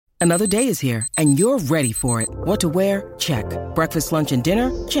Another day is here, and you're ready for it. What to wear? Check. Breakfast, lunch, and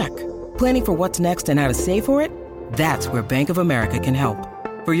dinner? Check. Planning for what's next and how to save for it? That's where Bank of America can help.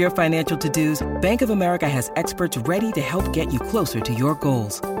 For your financial to-dos, Bank of America has experts ready to help get you closer to your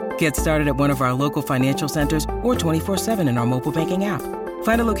goals. Get started at one of our local financial centers or 24/7 in our mobile banking app.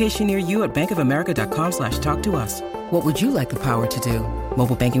 Find a location near you at bankofamerica.com/talktous. What would you like the power to do?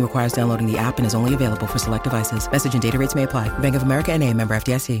 Mobile banking requires downloading the app and is only available for select devices. Message and data rates may apply. Bank of America N.A., member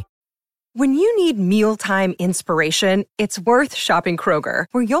FDIC. When you need mealtime inspiration, it's worth shopping Kroger,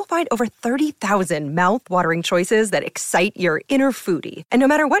 where you'll find over 30,000 mouth-watering choices that excite your inner foodie. And no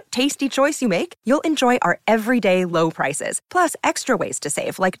matter what tasty choice you make, you'll enjoy our everyday low prices, plus extra ways to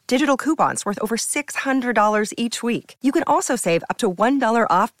save, like digital coupons worth over $600 each week. You can also save up to $1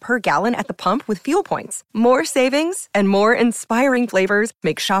 off per gallon at the pump with fuel points. More savings and more inspiring flavors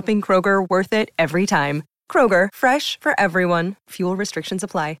make shopping Kroger worth it every time. Kroger, fresh for everyone. Fuel restrictions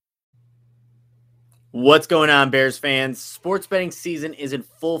apply. What's going on, Bears fans? Sports betting season is in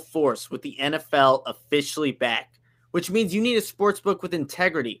full force with the NFL officially back, which means you need a sportsbook with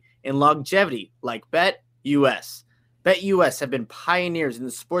integrity and longevity like BetUS. BetUS have been pioneers in the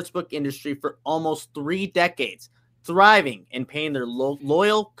sportsbook industry for almost 3 decades, thriving and paying their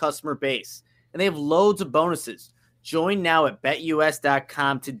loyal customer base. And they have loads of bonuses. Join now at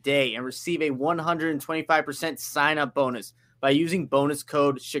BetUS.com today and receive a 125% sign-up bonus by using bonus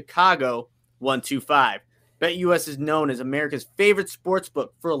code CHICAGO125. BetUS is known as America's favorite sportsbook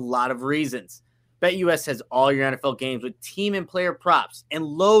for a lot of reasons. BetUS has all your NFL games with team and player props and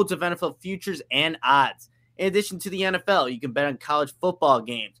loads of NFL futures and odds. In addition to the NFL, you can bet on college football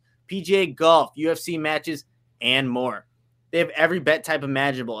games, PGA golf, UFC matches, and more. They have every bet type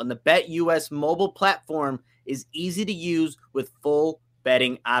imaginable, and the BetUS mobile platform is easy to use with full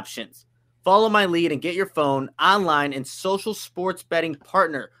betting options. Follow my lead and get your phone, online, and social sports betting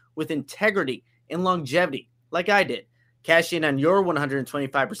partner with integrity and longevity, like I did. Cash in on your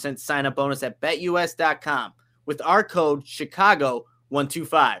 125% sign-up bonus at BetUS.com with our code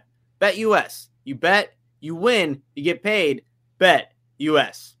CHICAGO125. BetUS. You bet, you win, you get paid.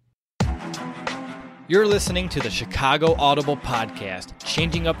 BetUS. You're listening to the Chicago Audible Podcast,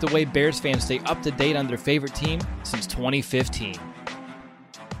 changing up the way Bears fans stay up to date on their favorite team since 2015.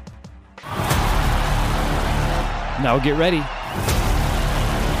 Now get ready,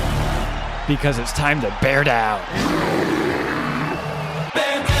 because it's time to bear down.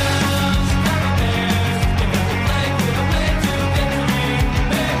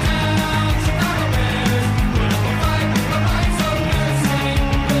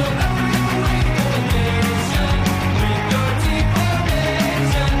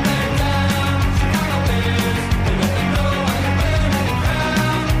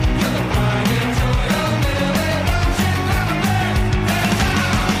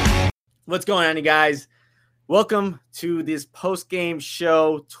 What's going on, you guys? Welcome to this post-game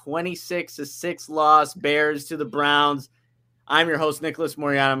show, 26-6 loss, Bears to the Browns. I'm your host, Nicholas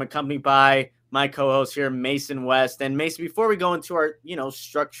Moriano. I'm accompanied by my co-host here, Mason West. And Mason, before we go into our,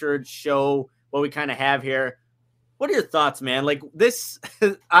 structured show, what we kind of have here, what are your thoughts, man? Like this,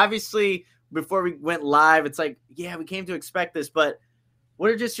 obviously, before we went live, it's like, yeah, we came to expect this, but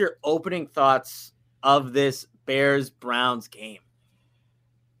what are just your opening thoughts of this Bears-Browns game?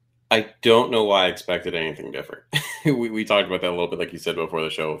 I don't know why I expected anything different. we talked about that a little bit, like you said, before the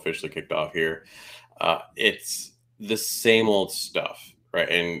show officially kicked off here. It's the same old stuff, right?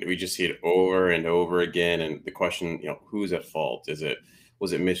 And we just see it over and over again. And the question, who's at fault?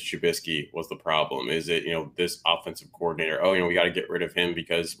 Was it Mitch Trubisky was the problem? Is it, this offensive coordinator? Oh, we got to get rid of him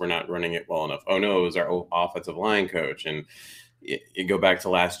because we're not running it well enough. Oh no, it was our offensive line coach. And you go back to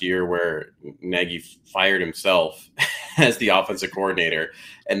last year where Nagy fired himself as the offensive coordinator,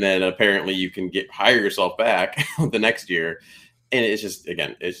 and then apparently you can hire yourself back the next year, and it's just,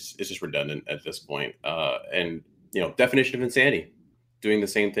 again, it's just redundant at this point. And definition of insanity, doing the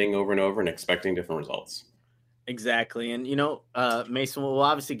same thing over and over and expecting different results. Exactly, and Mason, we'll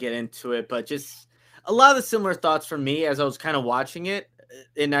obviously get into it, but just a lot of the similar thoughts from me as I was kind of watching it,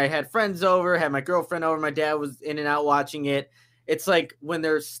 and I had friends over, had my girlfriend over, my dad was in and out watching it. It's like when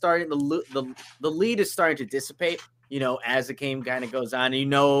they're starting the lead is starting to dissipate, as the game kind of goes on,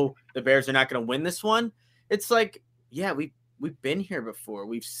 and the Bears are not going to win this one. It's like, yeah, we've been here before.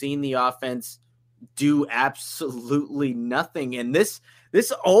 We've seen the offense do absolutely nothing, and this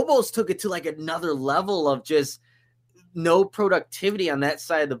almost took it to like another level of just no productivity on that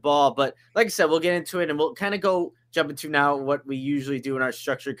side of the ball. But like I said, we'll get into it, and we'll kind of jump into now what we usually do in our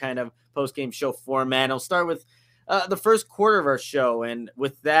structured kind of post-game show format. I'll start with the first quarter of our show. And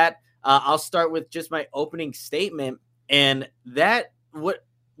with that, I'll start with just my opening statement. And that what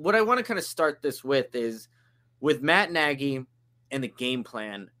what I want to kind of start this with is with Matt Nagy and the game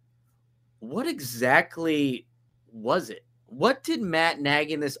plan. What exactly was it? What did Matt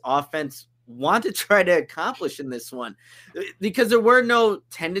Nagy and this offense want to try to accomplish in this one? Because there were no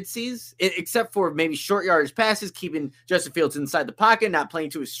tendencies except for maybe short yardage passes, keeping Justin Fields inside the pocket, not playing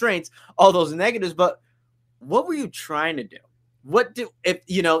to his strengths, all those negatives. But what were you trying to do?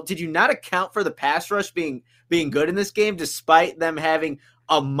 Did you not account for the pass rush being good in this game, despite them having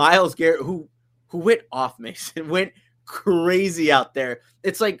a Myles Garrett who went off, Mason, went crazy out there?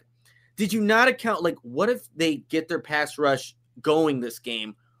 It's like, did you not account, like, what if they get their pass rush going this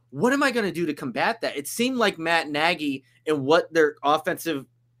game? What am I going to do to combat that? It seemed like Matt Nagy and what their offensive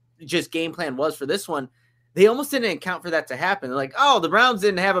just game plan was for this one, they almost didn't account for that to happen. They're like, oh, the Browns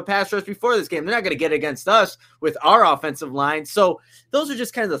didn't have a pass rush before this game. They're not going to get against us with our offensive line. So those are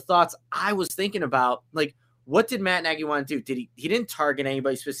just kind of the thoughts I was thinking about. Like, what did Matt Nagy want to do? He didn't target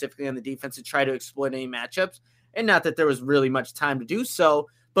anybody specifically on the defense to try to exploit any matchups. And not that there was really much time to do so,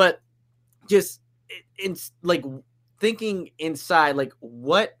 but just in like thinking inside, like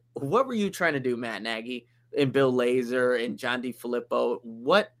what were you trying to do, Matt Nagy and Bill Lazor and John DeFilippo?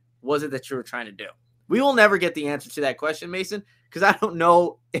 What was it that you were trying to do? We will never get the answer to that question, Mason, because I don't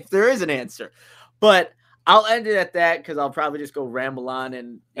know if there is an answer. But I'll end it at that because I'll probably just go ramble on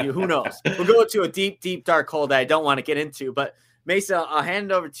and who knows? We'll go into a deep, deep, dark hole that I don't want to get into. But Mason, I'll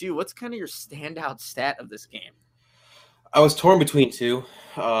hand it over to you. What's kind of your standout stat of this game? I was torn between two.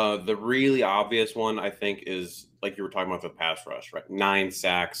 The really obvious one, I think, is like you were talking about the pass rush, right? 9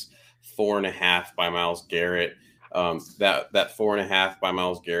 sacks, 4.5 by Myles Garrett. That 4.5 by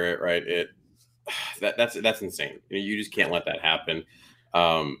Myles Garrett, right? That's insane. You just can't let that happen.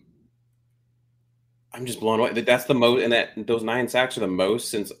 I'm just blown away. That's the most, and those 9 sacks are the most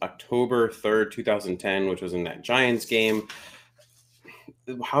since October 3rd, 2010, which was in that Giants game.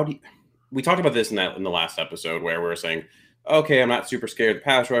 We talked about this in the last episode where we were saying, okay, I'm not super scared of the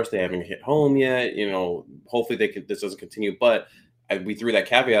pass rush. They haven't hit home yet. Hopefully this doesn't continue. But we threw that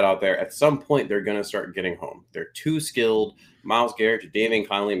caveat out there. At some point, they're going to start getting home. They're too skilled. Myles Garrett, David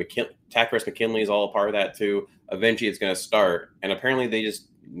Conley, Takras McKinley is all a part of that too. Eventually, it's going to start. And apparently, they just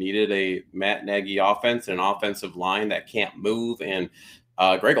needed a Matt Nagy offense and an offensive line that can't move. And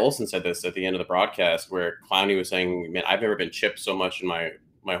Greg Olsen said this at the end of the broadcast where Clowney was saying, man, I've never been chipped so much in my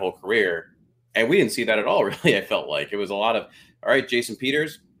whole career. And we didn't see that at all, really. I felt like it was a lot of, all right, Jason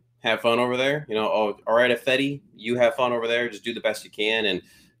Peters, have fun over there. All right, Ifedi, you have fun over there. Just do the best you can. And,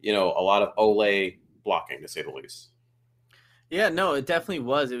 a lot of Ole blocking, to say the least. Yeah, no, it definitely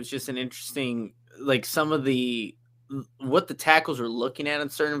was. It was just an interesting, like some of what the tackles were looking at in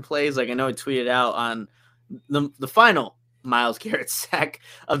certain plays. Like I know I tweeted out on the final Myles Garrett sack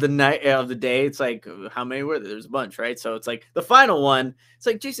of the night of the day. It's like, how many were there? There's a bunch, right? So it's like the final one. It's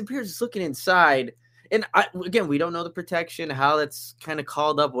like Jason Peters is looking inside, and again, we don't know the protection, how that's kind of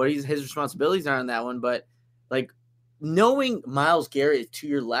called up, what his responsibilities are on that one. But like knowing Myles Garrett is to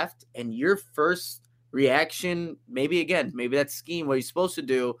your left, and your first reaction, maybe that's scheme what he's supposed to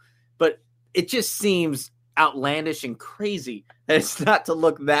do, but it just seems outlandish and crazy that it's not to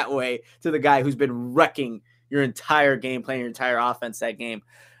look that way to the guy who's been wrecking your entire game plan, your entire offense that game.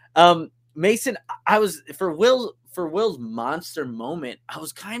 Mason, I was for Will's monster moment, I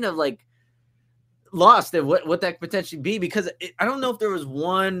was kind of like lost at what that could potentially be, because I don't know if there was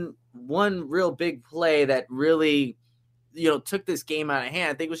one real big play that really, took this game out of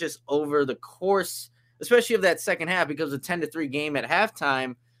hand. I think it was just over the course, especially of that second half, because of the 10-3 game at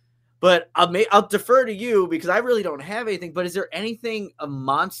halftime. But I'll defer to you because I really don't have anything. But is there anything, a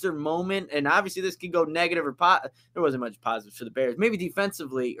monster moment? And obviously this could go negative or positive. There wasn't much positive for the Bears, maybe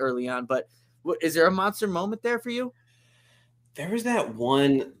defensively early on. But is there a monster moment there for you? There was that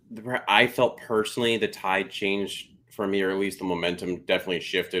one where I felt personally the tide changed for me, or at least the momentum definitely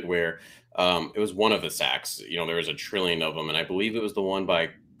shifted, where it was one of the sacks. There was a trillion of them. And I believe it was the one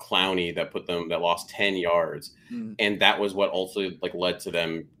by Clowney that lost 10 yards. And that was what also led to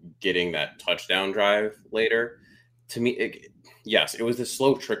them getting that touchdown drive later. To me, yes, it was the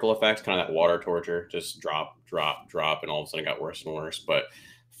slow trickle effect, kind of that water torture, just drop, and all of a sudden it got worse and worse. But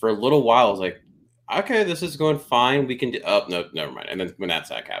for a little while, I was like, okay, this is going fine. We can do, no, never mind. And then when that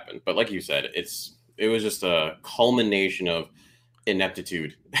sack happened, but like you said, it was just a culmination of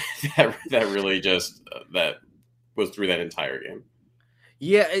ineptitude that really just, that was through that entire game.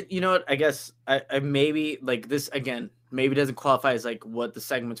 Yeah, you know what? I guess I maybe this again, maybe doesn't qualify as what the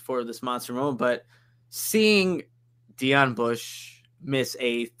segment's for this monster moment, but seeing Deion Bush miss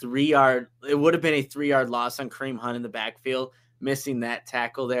a 3-yard, it would have been a 3-yard loss on Kareem Hunt in the backfield, missing that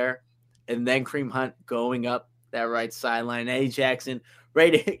tackle there, and then Kareem Hunt going up that right sideline, Eddie Jackson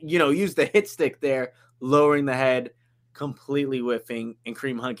right? Use the hit stick there, lowering the head, completely whiffing, and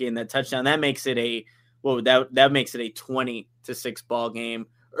Kareem Hunt getting that touchdown. That makes it that makes it a 20-6 ball game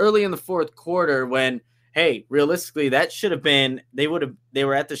early in the fourth quarter when, hey, realistically, that should have been, they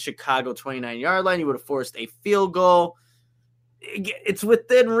were at the Chicago 29-yard line. You would have forced a field goal. It's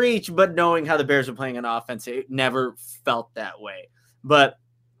within reach, but knowing how the Bears were playing on offense, it never felt that way. But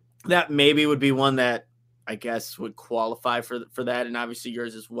that maybe would be one that I guess would qualify for that, and obviously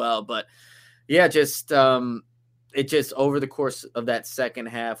yours as well. But yeah, it just over the course of that second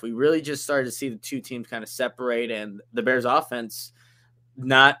half, we really just started to see the two teams kind of separate, and the Bears offense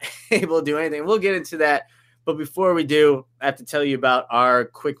not able to do anything. We'll get into that. But before we do, I have to tell you about our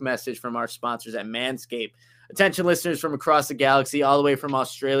quick message from our sponsors at Manscaped. Attention listeners from across the galaxy, all the way from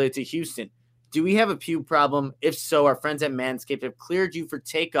Australia to Houston. Do we have a pube problem? If so, our friends at Manscaped have cleared you for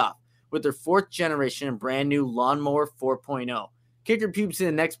takeoff with their 4th generation and brand new Lawnmower 4.0. Kick your pubes to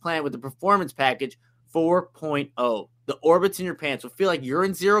the next planet with the Performance Package 4.0. The orbits in your pants will feel like you're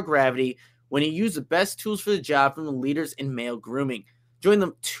in zero gravity when you use the best tools for the job from the leaders in male grooming. Join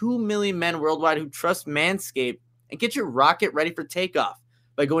the 2 million men worldwide who trust Manscaped and get your rocket ready for takeoff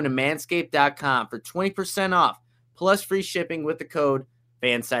by going to manscaped.com for 20% off plus free shipping with the code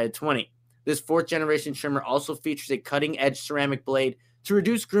FANSIDED20. This 4th generation trimmer also features a cutting-edge ceramic blade to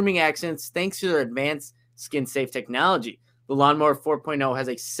reduce grooming accidents thanks to their advanced skin-safe technology. The Lawnmower 4.0 has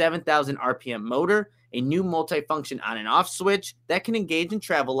a 7,000 RPM motor, a new multifunction on and off switch that can engage in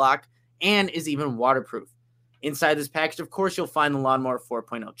travel lock, and is even waterproof. Inside this package, of course, you'll find the Lawnmower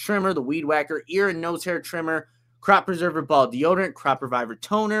 4.0 trimmer, the Weed Whacker ear and nose hair trimmer, Crop Preserver ball deodorant, Crop Reviver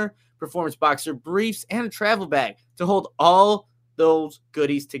toner, Performance Boxer briefs, and a travel bag to hold all those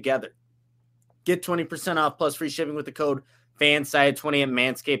goodies together. Get 20% off plus free shipping with the code FANSIDED20 at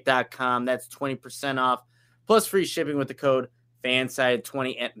manscaped.com. That's 20% off plus free shipping with the code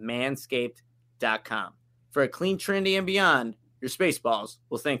FANSIDED20 at manscaped.com. For a clean, trendy, and beyond, your space balls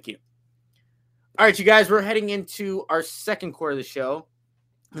will thank you. All right, you guys, we're heading into our second quarter of the show,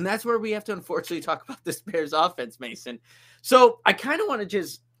 and that's where we have to unfortunately talk about this Bears offense, Mason. So I kind of want to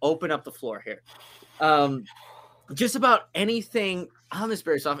just open up the floor here. Just about anything on this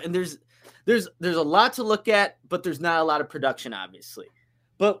Bears offense, and there's a lot to look at, but there's not a lot of production, obviously.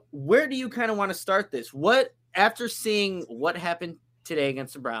 But where do you kind of want to start this? After seeing what happened today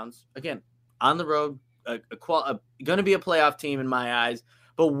against the Browns, again, on the road, going to be a playoff team in my eyes,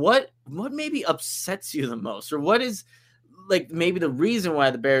 but what maybe upsets you the most, or what is like maybe the reason why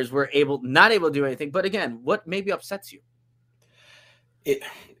the Bears were not able to do anything? But again, what maybe upsets you?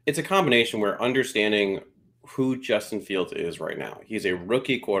 It's a combination where understanding who Justin Fields is right now. He's a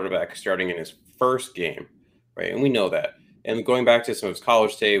rookie quarterback starting in his first game, right? And we know that. And going back to some of his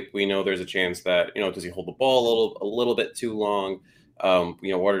college tape, we know there's a chance that, does he hold the ball a little bit too long?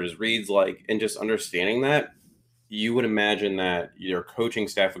 What are his reads like? And just understanding that, you would imagine that your coaching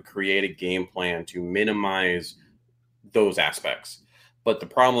staff would create a game plan to minimize those aspects. But the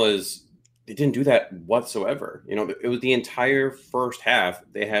problem was they didn't do that whatsoever. It was the entire first half.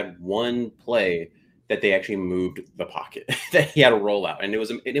 They had one play that they actually moved the pocket that he had a rollout, and it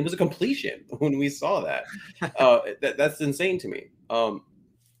was a completion when we saw that. That's insane to me.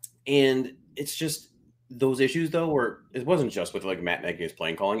 And it's just those issues though, where it wasn't just with like Matt Nagy's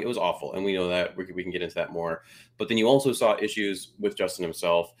playing calling. It was awful, and we know that. We can get into that more. But then you also saw issues with Justin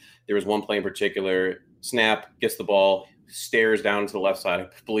himself. There was one play in particular. Snap, gets the ball, stares down to the left side. I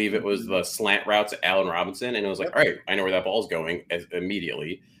believe it was the slant route to Allen Robinson, and it was like, all right, I know where that ball's going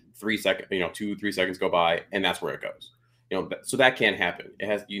immediately. 3 seconds, 2-3 seconds go by, and that's where it goes. So that can't happen.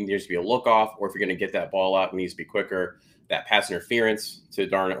 There needs to be a look off, or if you're going to get that ball out, it needs to be quicker. That pass interference to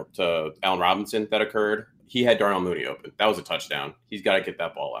Allen Robinson that occurred, he had Darnell Mooney open. That was a touchdown. He's got to get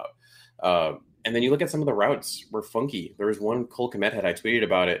that ball out. And then you look at some of the routes were funky. There was one Cole Kmet had, I tweeted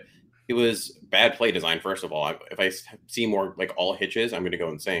about it. It was bad play design, first of all. If I see more like all hitches, I'm going to go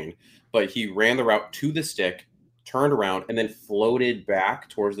insane. But he ran the route to the stick, turned around, and then floated back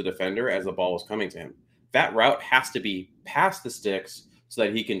towards the defender as the ball was coming to him. That route has to be past the sticks so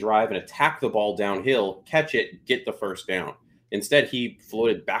that he can drive and attack the ball downhill, catch it, get the first down. Instead, he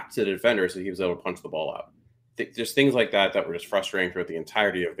floated back to the defender so he was able to punch the ball out. There's things like that were just frustrating throughout the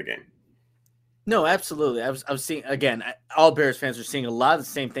entirety of the game. No, absolutely. I was seeing, again, all Bears fans are seeing a lot of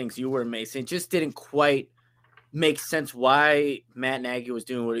the same things you were, Mason. It just didn't quite make sense why Matt Nagy was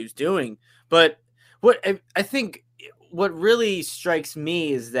doing what he was doing. But what I think what really strikes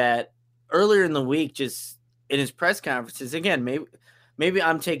me is that earlier in the week, just in his press conferences, again, maybe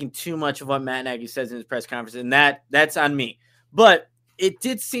I'm taking too much of what Matt Nagy says in his press conference, and that's on me. But it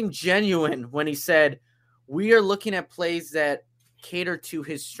did seem genuine when he said, we are looking at plays that cater to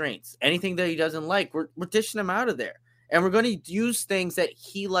his strengths. Anything that he doesn't like, we're dishing him out of there. And we're going to use things that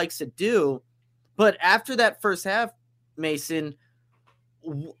he likes to do. But after that first half, Mason,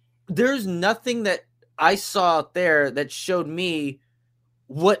 there's nothing that I saw out there that showed me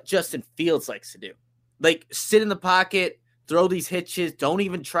what Justin Fields likes to do. Like, sit in the pocket, throw these hitches, don't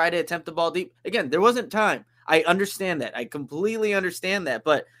even try to attempt the ball deep. Again, there wasn't time. I understand that. I completely understand that.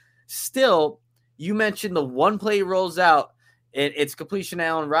 But still, you mentioned the one play he rolls out. It's completion to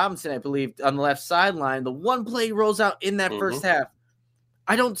Allen Robinson, I believe, on the left sideline. The one play he rolls out in that first half.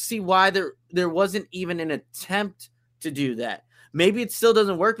 I don't see why there wasn't even an attempt to do that. Maybe it still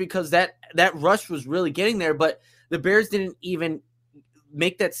doesn't work because that rush was really getting there, but the Bears didn't even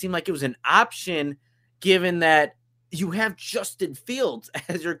make that seem like it was an option, given that you have Justin Fields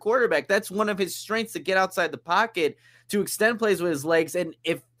as your quarterback. That's one of his strengths, to get outside the pocket, to extend plays with his legs. And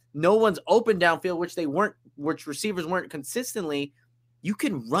if no one's open downfield, which receivers weren't consistently, you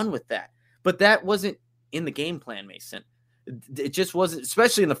can run with that. But that wasn't in the game plan, Mason. It just wasn't,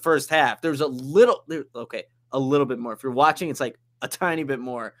 especially in the first half. There was a little bit more. If you're watching, it's like a tiny bit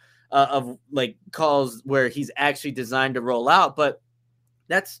more of like calls where he's actually designed to roll out, but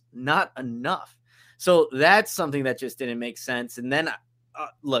that's not enough. So that's something that just didn't make sense. And then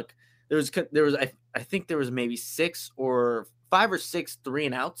look, there was I think there was maybe 5 or 6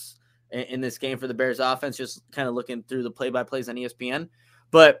 3-and-outs in this game for the Bears offense, just kind of looking through the play-by-plays on ESPN.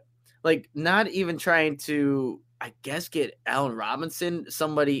 But like, not even trying to, I guess, get Allen Robinson,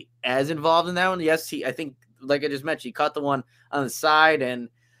 somebody as involved in that one. Yes, I think, like I just mentioned, he caught the one on the side, and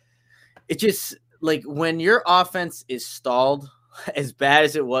it just, like, when your offense is stalled as bad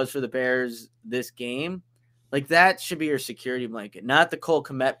as it was for the Bears this game, like, that should be your security blanket, not the Cole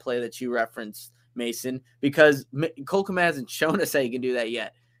Kmet play that you referenced, Mason, because Cole Kmet hasn't shown us how you can do that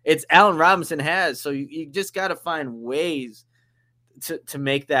yet. It's Allen Robinson has, so you just got to find ways to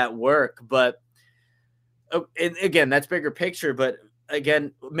make that work. But and again, that's bigger picture. But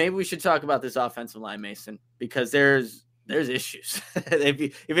again, maybe we should talk about this offensive line, Mason, because there's issues. if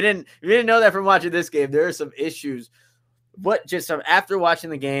you didn't know that from watching this game, there are some issues. After watching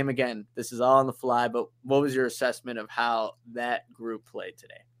the game, again, this is all on the fly, but what was your assessment of how that group played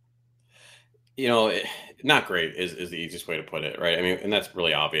today? Not great is the easiest way to put it, right? I mean, and that's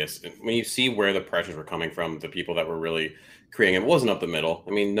really obvious. When you see where the pressures were coming from, the people that were really creating it wasn't up the middle.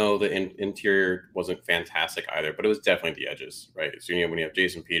 I mean, no, the interior wasn't fantastic either, but it was definitely the edges, right? So, when you have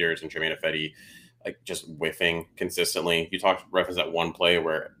Jason Peters and Tremaine Ifedi, like, just whiffing consistently. You reference that one play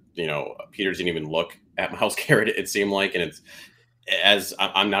where, Peters didn't even look at Myles Garrett, it seemed like, and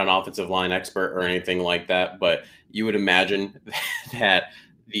I'm not an offensive line expert or anything like that, but you would imagine that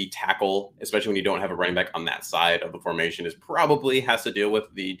the tackle, especially when you don't have a running back on that side of the formation, has to deal with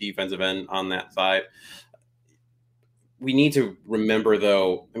the defensive end on that side. We need to remember,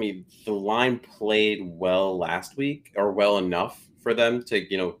 though, I mean, the line played well last week, or well enough for them to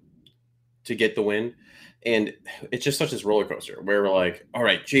get the win. And it's just such this roller coaster where we're like, all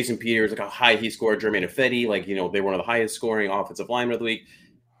right, Jason Peters, like how high he scored, Jermaine Ifedi, like, they were one of the highest scoring offensive linemen of the week.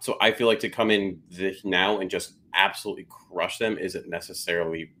 So I feel like to come in now and just absolutely crush them isn't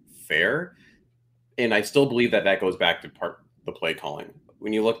necessarily fair. And I still believe that goes back to the play calling.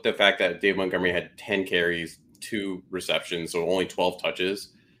 When you look at the fact that Dave Montgomery had 10 carries, 2 receptions, so only 12 touches,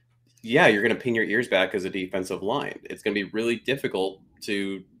 yeah, you're going to pin your ears back as a defensive line. It's going to be really difficult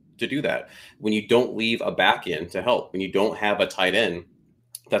to do that when you don't leave a back end to help, when you don't have a tight end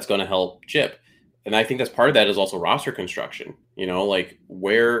that's going to help chip. And I think that's part of that is also roster construction. Like,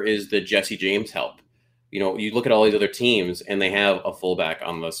 where is the Jesse James help? You look at all these other teams and they have a fullback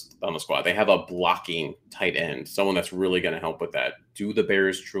on the squad. They have a blocking tight end, someone that's really going to help with that. Do the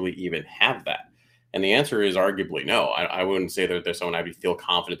Bears truly even have that? And the answer is arguably no. I wouldn't say that there's someone I'd feel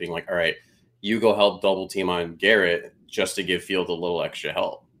confident being like, all right, you go help double team on Garrett just to give Fields a little extra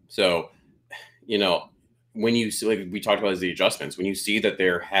help. So, when you see, like we talked about, the adjustments, when you see that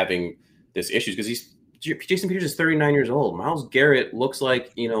they're having this issues, because Jason Peters is 39 years old. Myles Garrett looks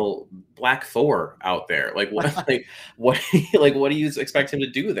like, Black Thor out there. Like, what, what do you expect him to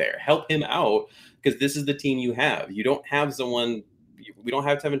do there? Help him out, because this is the team you have. You don't have someone. We don't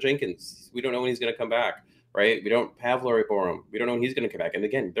have Tevin Jenkins. We don't know when he's going to come back, right? We don't have Larry Borum. We don't know when he's going to come back. And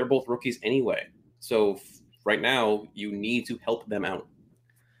again, they're both rookies anyway. So right now, you need to help them out.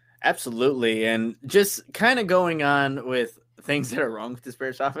 Absolutely. And just kind of going on with things that are wrong with this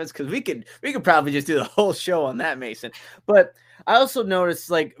Bears offense, because we could probably just do the whole show on that, Mason. But I also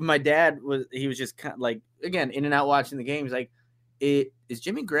noticed, like, my dad was just kind of like, again, in and out watching the game. He's like, is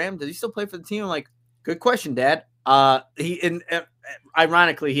Jimmy Graham, does he still play for the team? I'm like, Good question, Dad.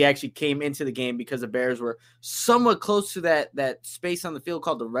 Ironically, he actually came into the game because the Bears were somewhat close to that space on the field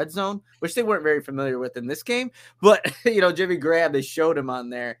called the red zone, which they weren't very familiar with in this game. But Jimmy Graham, they showed him on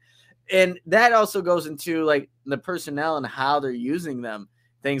there, and that also goes into like the personnel and how they're using them,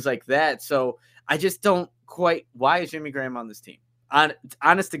 things like that. So I just don't quite. Why is Jimmy Graham on this team?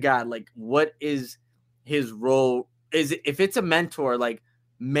 Honest to God, like what is his role? If it's a mentor, like.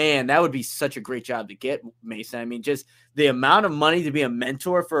 Man, that would be such a great job to get, Mason. I mean, just the amount of money to be a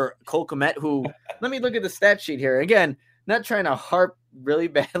mentor for Cole Kmet, who, let me look at the stat sheet here. Again, not trying to harp really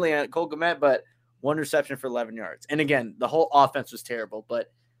badly on Cole Kmet, but 1 reception for 11 yards. And again, the whole offense was terrible,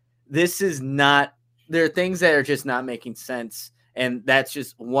 but this is not – there are things that are just not making sense, and that's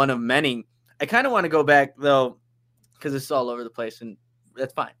just one of many. I kind of want to go back, though, because it's all over the place, and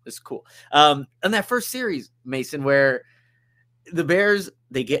that's fine. It's cool. On that first series, Mason, where – the Bears,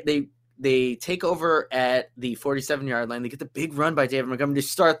 they take over at the 47-yard line. They get the big run by David Montgomery to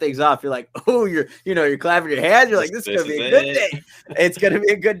start things off. You're like, oh, you're clapping your hands. You're like, this is going to be a good day. It's going to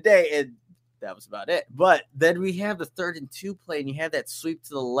be a good day. And that was about it. But then we have the 3rd and 2 play, and you have that sweep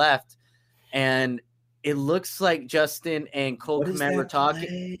to the left. And it looks like Justin and Cole Kmet were talking.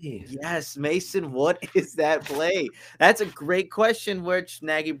 Play? Yes, Mason, what is that play? That's a great question, which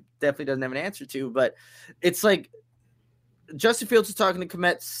Nagy definitely doesn't have an answer to. But it's like, Justin Fields is talking to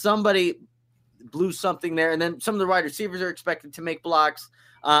Kmet. Somebody blew something there, and then some of the wide receivers are expected to make blocks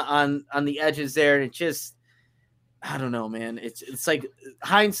on the edges there, and it just, I don't know, man. It's like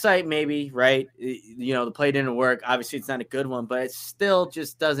hindsight, maybe, right? The play didn't work. Obviously, it's not a good one, but it still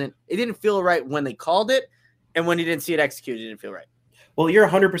just doesn't. It didn't feel right when they called it, and when you didn't see it executed, it didn't feel right. Well, you're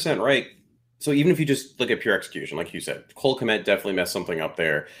 100% right. So even if you just look at pure execution, like you said, Cole Kmet definitely messed something up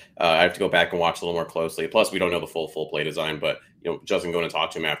there. I have to go back and watch a little more closely. Plus, we don't know the full play design, but Justin going to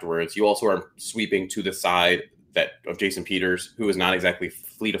talk to him afterwards. You also are sweeping to the side of Jason Peters, who is not exactly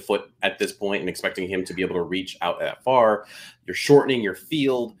fleet of foot at this point, and expecting him to be able to reach out that far. You're shortening your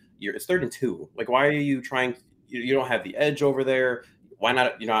field. It's 3rd and 2. Like, why are you trying? You don't have the edge over there. Why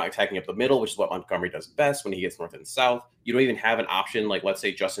not? You're not attacking up the middle, which is what Montgomery does best when he gets north and south. You don't even have an option. Like, let's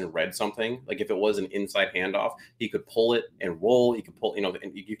say Justin read something. Like, if it was an inside handoff, he could pull it and roll. He could pull, and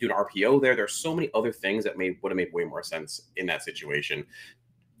you could do an RPO there. There's so many other things that would have made way more sense in that situation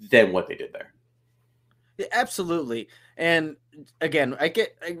than what they did there. Yeah, absolutely. And again,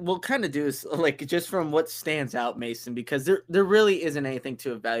 we'll kind of do this like just from what stands out, Mason, because there really isn't anything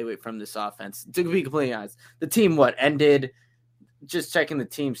to evaluate from this offense. To be completely honest, the team ended. Just checking the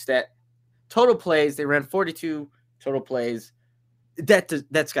team stat, total plays. They ran 42 total plays.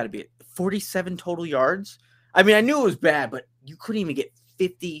 That's got to be it. 47 total yards. I mean, I knew it was bad, but you couldn't even get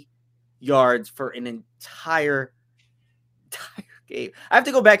 50 yards for an entire game. I have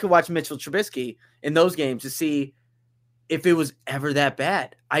to go back and watch Mitchell Trubisky in those games to see if it was ever that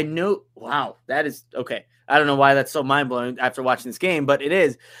bad. I know. Wow, that is okay. I don't know why that's so mind blowing after watching this game, but it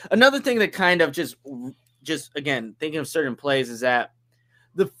is. Another thing that kind of just again, thinking of certain plays is that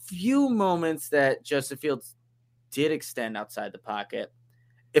the few moments that Justin Fields did extend outside the pocket,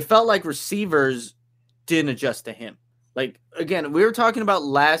 it felt like receivers didn't adjust to him. Like, again, we were talking about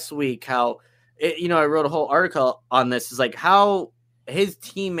last week how, I wrote a whole article on this, is like how his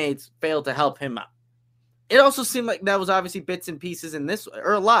teammates failed to help him out. It also seemed like that was obviously bits and pieces in this,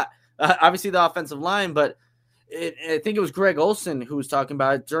 or a lot. Obviously the offensive line, but I think it was Greg Olsen who was talking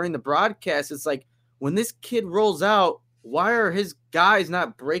about it during the broadcast. It's like, when this kid rolls out, why are his guys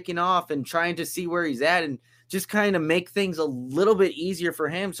not breaking off and trying to see where he's at and just kind of make things a little bit easier for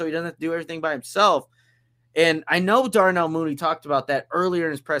him so he doesn't have to do everything by himself? And I know Darnell Mooney talked about that earlier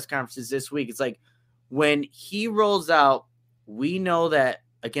in his press conferences this week. It's like when he rolls out, we know that,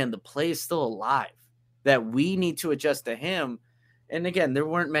 again, the play is still alive, that we need to adjust to him. And again, there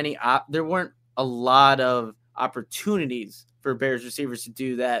weren't a lot of opportunities for Bears receivers to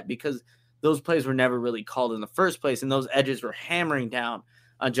do that because those plays were never really called in the first place, and those edges were hammering down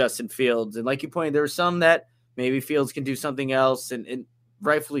on Justin Fields. And like you pointed, there were some that maybe Fields can do something else, and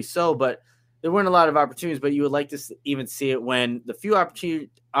rightfully so, but there weren't a lot of opportunities. But you would like to even see it when the few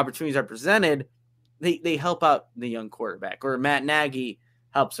opportunities are presented, they help out the young quarterback, or Matt Nagy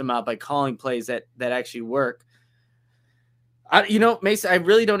helps him out by calling plays that actually work. Mason, I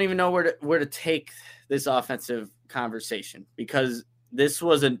really don't even know where to take this offensive conversation, because this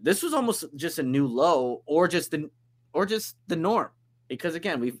was almost just a new low, or just the norm. Because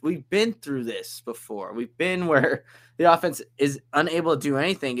again, we've been through this before. We've been where the offense is unable to do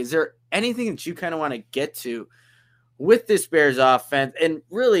anything. Is there anything that you kind of want to get to with this Bears offense? And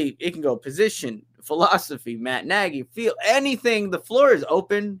really, it can go position, philosophy, Matt Nagy, feel anything. The floor is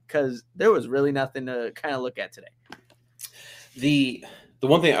open because there was really nothing to kind of look at today. The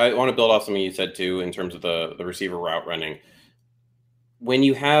one thing I want to build off something you said too, in terms of the receiver route running, when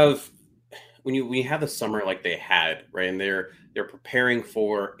you have the summer like they had, right, and they're preparing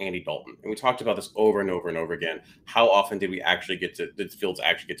for Andy Dalton, and we talked about this over and over and over again. How often did Fields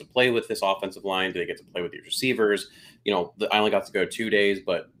actually get to play with this offensive line? Did they get to play with these receivers? I only got to go 2 days,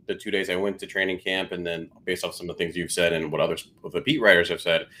 but the 2 days I went to training camp, and then based off some of the things you've said and what the beat writers have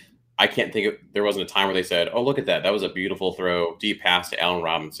said, I can't think of, there wasn't a time where they said, "Oh, look at that. That was a beautiful throw, deep pass to Allen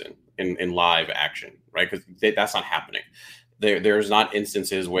Robinson in live action," right? Because that's not happening. There's not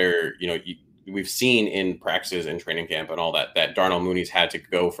instances where, we've seen in practices and training camp and all that Darnell Mooney's had to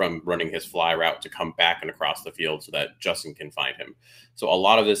go from running his fly route to come back and across the field so that Justin can find him. So a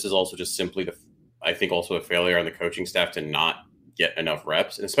lot of this is also just simply I think also a failure on the coaching staff to not get enough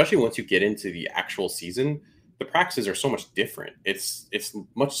reps. And especially once you get into the actual season, the practices are so much different. It's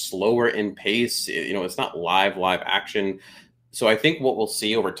much slower in pace. It's not live action. So I think what we'll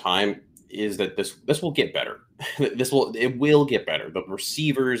see over time is that this will get better. It will get better. The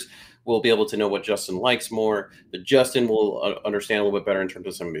receivers will be able to know what Justin likes more. The Justin will understand a little bit better in terms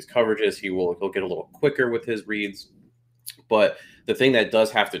of some of these coverages. He'll get a little quicker with his reads. But the thing that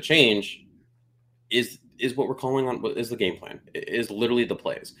does have to change is what we're calling on is the game plan. It is literally the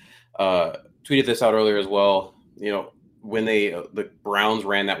plays. Tweeted this out earlier as well. When the Browns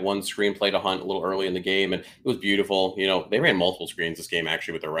ran that one screen play to Hunt a little early in the game, and it was beautiful. They ran multiple screens this game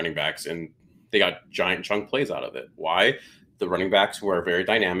actually with their running backs, and they got giant chunk plays out of it. Why? The running backs, who are very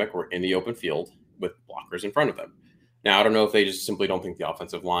dynamic, were in the open field with blockers in front of them. Now, I don't know if they just simply don't think the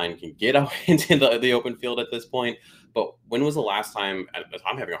offensive line can get out into the open field at this point, but when was the last time,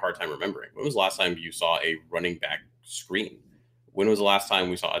 I'm having a hard time remembering, when was the last time you saw a running back screen? When was the last time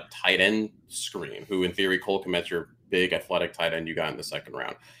we saw a tight end screen, who in theory Cole Kmet's your big athletic tight end you got in the second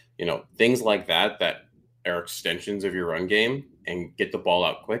round? Things like that are extensions of your run game and get the ball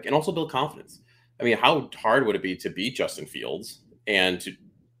out quick and also build confidence. I mean, how hard would it be to beat Justin Fields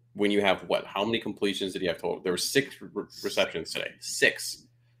when you have how many completions did he have total? There were 6 receptions today. 6.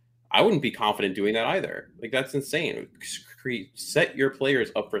 I wouldn't be confident doing that either. Like, that's insane. Set your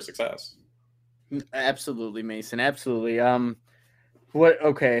players up for success. Absolutely, Mason. Absolutely.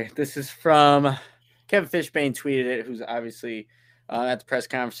 Okay. This is from Kevin Fishbane tweeted it, who's obviously at the press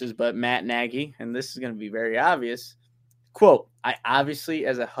conferences, but Matt Nagy, and this is going to be very obvious. Quote, "I obviously,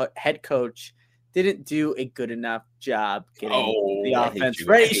 as a head coach, didn't do a good enough job getting the offense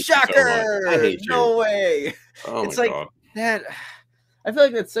ready." Shocker! I hate you. No way. Oh, it's my like God. that. I feel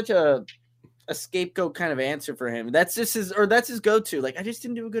like that's such a scapegoat kind of answer for him. That's his go-to. Like, I just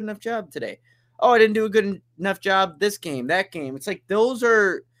didn't do a good enough job today. Oh, I didn't do a good enough job this game, that game. It's like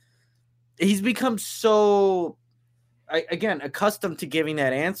he's become so, again, accustomed to giving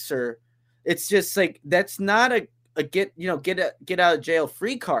that answer. It's just like, that's not a get out of jail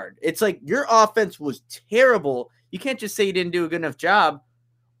free card. It's like, your offense was terrible. You can't just say you didn't do a good enough job.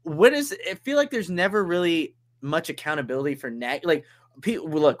 I feel like there's never really much accountability for Nagy. Like,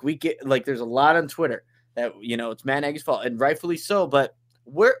 look, we get, like, there's a lot on Twitter that, it's Matt Nagy's fault, and rightfully so, but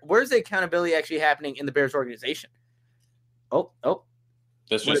where's the accountability actually happening in the Bears organization? Oh.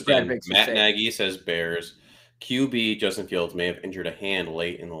 That's just Matt Nagy says Bears. QB Justin Fields may have injured a hand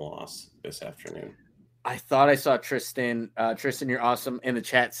late in the loss this afternoon. I thought I saw Tristan. Tristan, you're awesome, in the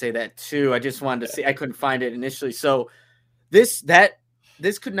chat say that too. I just wanted to see. I couldn't find it initially. So this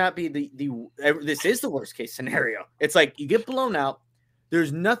could not be this is the worst case scenario. It's like, you get blown out.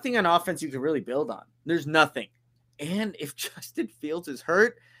 There's nothing on offense you can really build on. There's nothing. And if Justin Fields is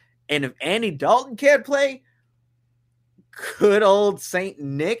hurt, and if Andy Dalton can't play, good old Saint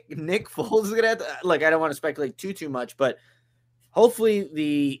Nick Foles is gonna have to, like, I don't want to speculate too much, but hopefully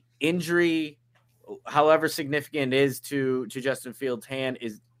the injury, however significant it is to Justin Fields' hand,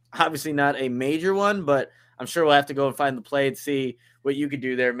 is obviously not a major one, but I'm sure we'll have to go and find the play and see what you could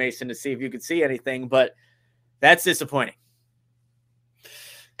do there, Mason, to see if you could see anything, but that's disappointing.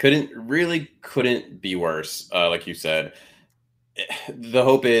 Couldn't be worse. Like you said, the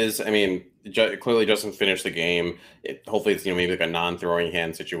hope is, I mean, clearly Justin finished the game. Hopefully it's, maybe like a non-throwing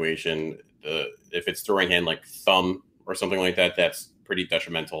hand situation. If it's throwing hand, like thumb or something like that, that's pretty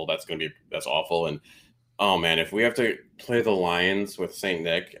detrimental. That's awful. And oh man, if we have to play the Lions with St.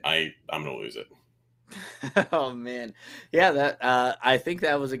 Nick, I'm going to lose it. Oh man. Yeah, that I think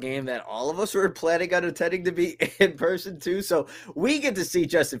that was a game that all of us were planning on attending to be in person too. So we get to see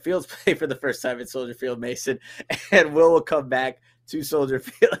Justin Fields play for the first time at Soldier Field, Mason, and will come back to Soldier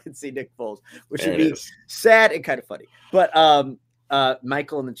Field and see Nick Foles, which would be sad and kind of funny. But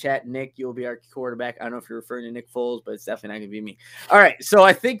Michael in the chat, Nick, you'll be our quarterback. I don't know if you're referring to Nick Foles, but it's definitely not going to be me. All right. So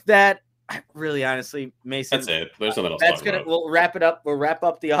I think that really, honestly, Mason. That's it. There's nothing else to talk about. We'll wrap it up. We'll wrap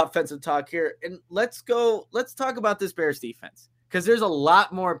up the offensive talk here. And let's talk about this Bears defense, because there's a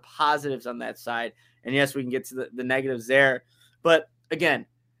lot more positives on that side. And yes, we can get to the negatives there. But again,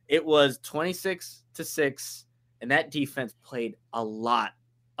 it was 26-6, and that defense played a lot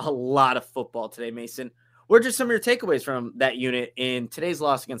of football today, Mason. What are just some of your takeaways from that unit in today's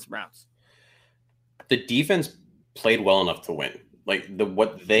loss against the Browns? The defense played well enough to win. Like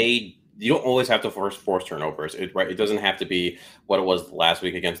you don't always have to force turnovers. Right? It doesn't have to be what it was last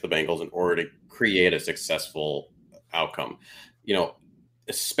week against the Bengals in order to create a successful outcome.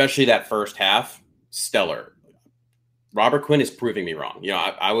 Especially that first half, stellar. Robert Quinn is proving me wrong.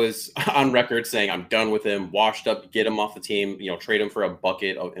 I was on record saying I'm done with him, washed up, get him off the team, trade him for a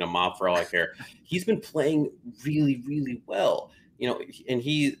bucket in a mop for all I care. He's been playing really, really well. And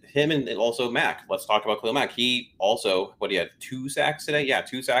him and also Mack. Let's talk about Khalil Mack. He also, he had 2 sacks today? Yeah,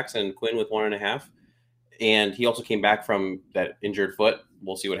 2 sacks, and Quinn with 1.5. And he also came back from that injured foot.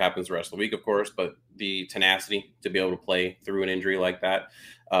 We'll see what happens the rest of the week, of course, but the tenacity to be able to play through an injury like that.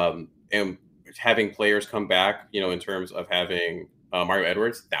 And having players come back, in terms of having Mario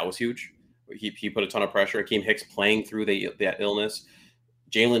Edwards, that was huge. He put a ton of pressure. Akeem Hicks playing through that illness.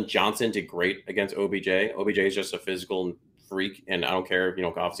 Jalen Johnson did great against OBJ. OBJ is just a physical freak, and I don't care,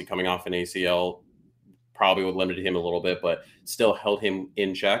 obviously coming off an ACL probably would limit him a little bit, but still held him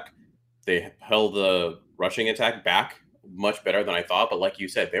in check. They held the rushing attack back much better than I thought, but like you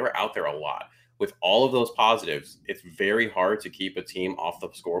said, they were out there a lot. With all of those positives, it's very hard to keep a team off the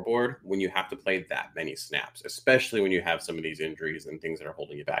scoreboard when you have to play that many snaps, especially when you have some of these injuries and things that are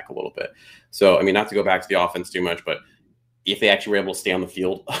holding you back a little bit. So, not to go back to the offense too much, but if they actually were able to stay on the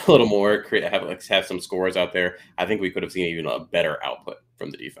field a little more, have some scores out there, I think we could have seen even a better output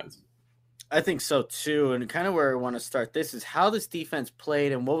from the defense. I think so too. And kind of where I want to start this is how this defense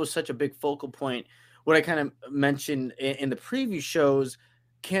played and what was such a big focal point. What I kind of mentioned in the preview shows,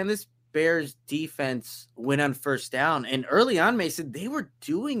 can this Bears defense win on first down? And early on, Mason, they were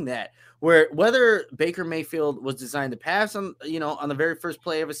doing that, where whether Baker Mayfield was designed to pass on the very first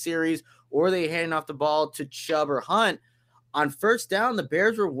play of a series, or they handing off the ball to Chubb or Hunt, on first down, the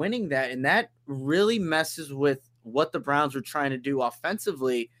Bears were winning that. And that really messes with what the Browns were trying to do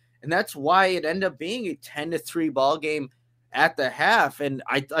offensively. And that's why it ended up being a 10-3 ball game at the half. And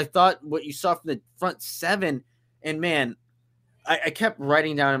I thought what you saw from the front seven, and man, I kept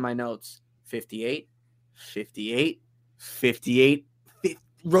writing down in my notes, 58.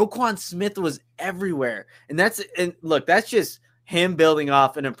 Roquan Smith was everywhere. And look, that's just him building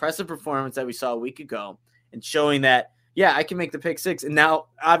off an impressive performance that we saw a week ago and showing that, yeah, I can make the pick six. And now,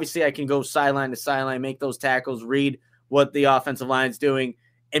 obviously, I can go sideline to sideline, make those tackles, read what the offensive line is doing,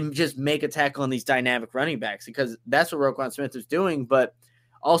 and just make a tackle on these dynamic running backs, because that's what Roquan Smith is doing. But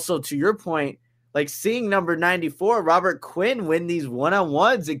also, to your point, like seeing number 94, Robert Quinn, win these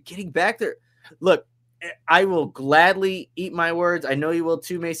one-on-ones and getting back there. Look, I will gladly eat my words. I know you will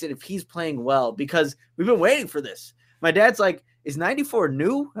too, Mason, if he's playing well, because we've been waiting for this. My dad's like, is 94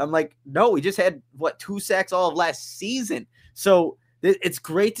 new? I'm like, no, we just had, 2 sacks all of last season. So it's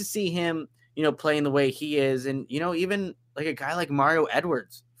great to see him, playing the way he is. And, even like a guy like Mario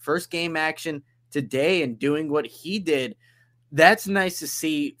Edwards, first game action today and doing what he did. That's nice to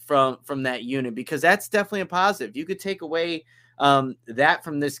see from that unit, because that's definitely a positive. You could take away that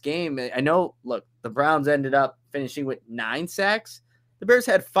from this game. I know, look, the Browns ended up finishing with 9 sacks. The Bears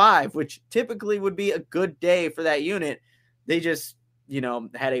had 5, which typically would be a good day for that unit. They just,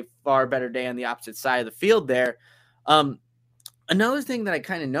 had a far better day on the opposite side of the field there. Another thing that I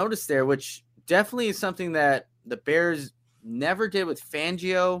kind of noticed there, which definitely is something that the Bears never did with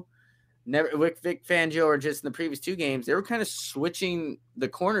Fangio, never with Vic Fangio, or just in the previous 2 games, they were kind of switching the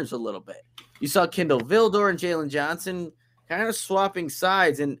corners a little bit. You saw Kendall Vildor and Jalen Johnson kind of swapping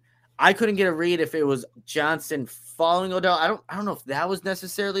sides, and I couldn't get a read if it was Johnson following Odell. I don't know if that was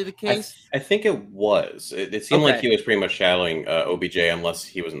necessarily the case. I think it was. It seemed like he was pretty much shadowing OBJ unless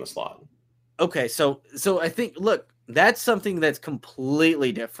he was in the slot. Okay, so I think, look, that's something that's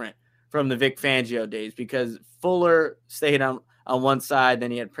completely different from the Vic Fangio days, because Fuller stayed on one side, then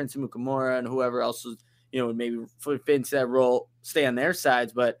he had Prince Mukamura and whoever else was, maybe fit into that role, stay on their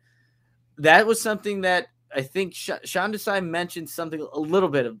sides. But that was something that I think Sean Desai mentioned something, a little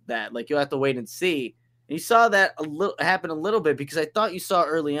bit of that. Like, you'll have to wait and see. And you saw that happen a little bit, because I thought you saw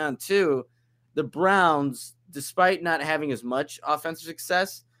early on too, the Browns, despite not having as much offensive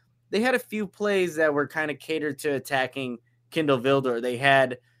success, they had a few plays that were kind of catered to attacking Kendall Vildor.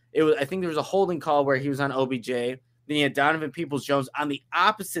 I think there was a holding call where he was on OBJ. Then you had Donovan Peoples-Jones on the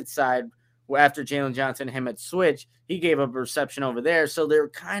opposite side, where after Jalen Johnson and him had switched, he gave up a reception over there. So they were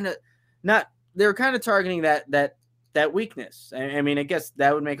kind of targeting that weakness. I mean, I guess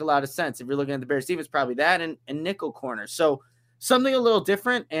that would make a lot of sense. If you're looking at the Bears defense, probably that and nickel corner. So something a little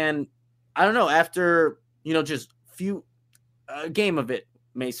different. And I don't know, after, just few game of it,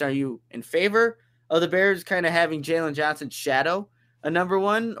 Mason, are you in favor of the Bears kind of having Jalen Johnson shadow a number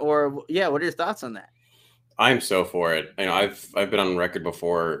one? Or, what are your thoughts on that? I'm so for it. I've been on record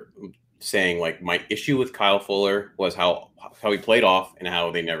before saying, like, my issue with Kyle Fuller was how he played off and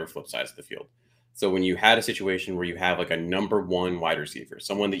how they never flipped sides of the field. So when you had a situation where you have like a number one wide receiver,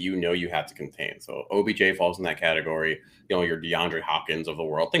 someone that you have to contain. So OBJ falls in that category, your DeAndre Hopkins of the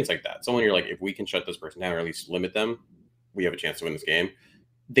world, things like that. Someone you're like, if we can shut this person down or at least limit them, we have a chance to win this game.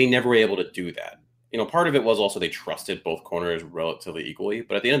 They never were able to do that. Part of it was also they trusted both corners relatively equally.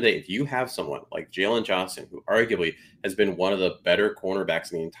 But at the end of the day, if you have someone like Jalen Johnson, who arguably has been one of the better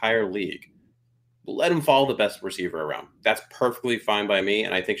cornerbacks in the entire league, let him follow the best receiver around. That's perfectly fine by me,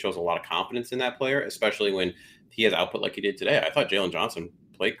 and I think shows a lot of confidence in that player, especially when he has output like he did today. I thought Jalen Johnson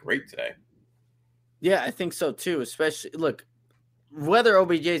played great today. Yeah, I think so too, especially, look, whether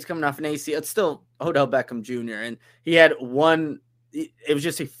OBJ is coming off an AC, it's still Odell Beckham Jr., and he had it was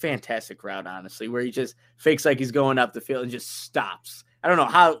just a fantastic route, honestly, where he just fakes like he's going up the field and just stops. I don't know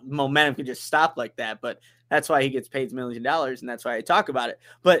how momentum could just stop like that, but that's why he gets paid millions of dollars, and that's why I talk about it.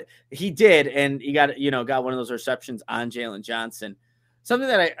 But he did, and he got one of those receptions on Jalen Johnson. Something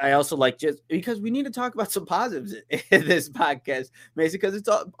that I also like, just because we need to talk about some positives in this podcast, Mason, because it's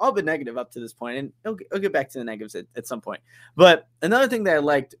all been negative up to this point, and I'll get back to the negatives at some point. But another thing that I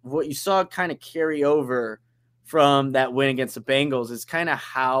liked, what you saw kind of carry over from that win against the Bengals, is kind of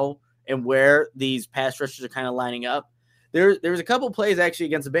how and where these pass rushers are kind of lining up. There was a couple plays actually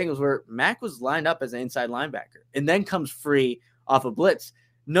against the Bengals where Mack was lined up as an inside linebacker and then comes free off a blitz.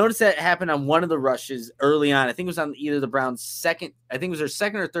 Notice that happened on one of the rushes early on. I think it was on either the Browns' second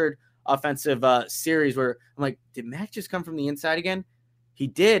or third offensive series, where I'm like, did Mack just come from the inside again? He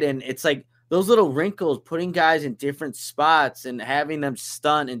did, and it's like those little wrinkles, putting guys in different spots and having them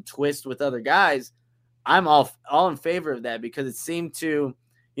stunt and twist with other guys. I'm all in favor of that, because it seemed to,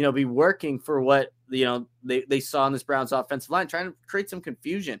 be working for what, they saw in this Browns offensive line, trying to create some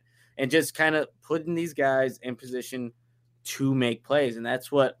confusion and just kind of putting these guys in position to make plays. And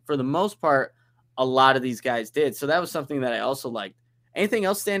that's what, for the most part, a lot of these guys did. So that was something that I also liked. Anything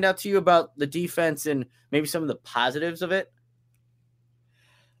else stand out to you about the defense and maybe some of the positives of it?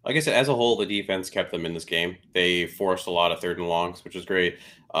 Like I said, as a whole, the defense kept them in this game. They forced a lot of third and longs, which was great.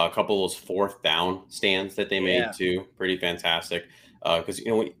 A couple of those fourth down stands that they made too, pretty fantastic. Because,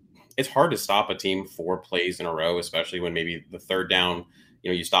 it's hard to stop a team 4 plays in a row, especially when maybe the third down,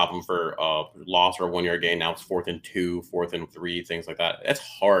 you stop them for a loss or a 1-yard gain. Now it's 4th and 2, 4th and 3, things like that. It's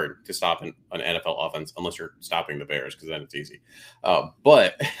hard to stop an NFL offense unless you're stopping the Bears, because then it's easy.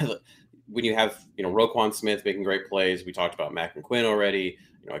 But when you have, Roquan Smith making great plays, we talked about Mack and Quinn already,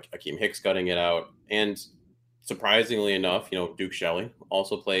 Akeem Hicks cutting it out. And surprisingly enough, Duke Shelley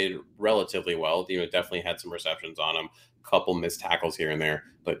also played relatively well. Definitely had some receptions on him, a couple missed tackles here and there.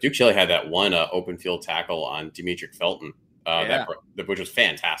 But Duke Shelley had that one open field tackle on Demetric Felton, which was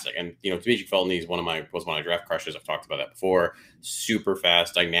fantastic. And, Demetric Felton was one of my draft crushes. I've talked about that before. Super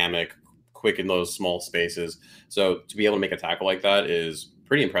fast, dynamic, quick in those small spaces. So to be able to make a tackle like that is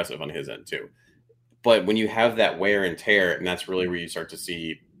pretty impressive on his end too. But when you have that wear and tear, and that's really where you start to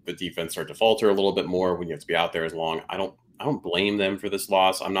see the defense start to falter a little bit more when you have to be out there as long. I don't blame them for this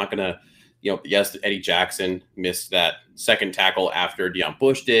loss. I'm not going to, yes, Eddie Jackson missed that second tackle after Deion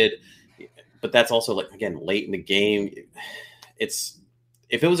Bush did, but that's also, like, again, late in the game. If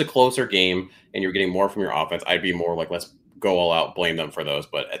it was a closer game and you're getting more from your offense, I'd be more like, let's go all out, blame them for those.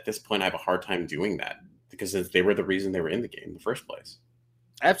 But at this point, I have a hard time doing that, because they were the reason they were in the game in the first place.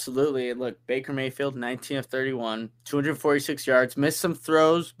 Absolutely. Look, Baker Mayfield, 19 of 31, 246 yards, missed some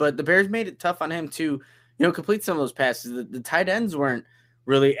throws, but the Bears made it tough on him to, complete some of those passes. The tight ends weren't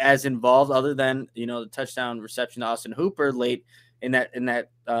really as involved, other than, the touchdown reception to Austin Hooper late in that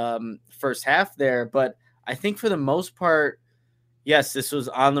first half there. But I think for the most part, yes, this was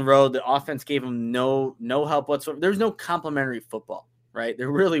on the road. The offense gave him no help whatsoever. There was no complimentary football, right? There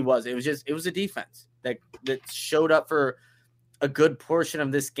really was. It was a defense that showed up for a good portion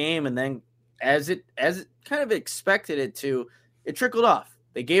of this game, and then as it kind of expected it to, it trickled off.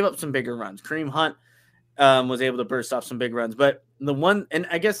 They gave up some bigger runs. Kareem Hunt was able to burst off some big runs, but the one, and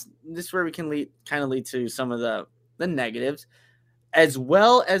I guess this is where we can lead to some of the negatives, as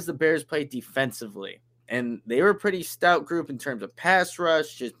well as the Bears played defensively, and they were a pretty stout group in terms of pass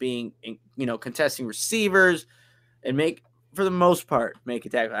rush, just being, contesting receivers. and for the most part, make a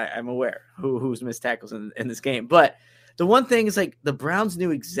tackle. I'm aware who's missed tackles in this game. But the one thing is, like, the Browns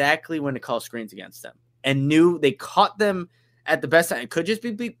knew exactly when to call screens against them and knew they caught them at the best time. It could just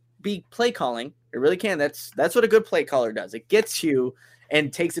be play calling. It really can. That's what a good play caller does. It gets you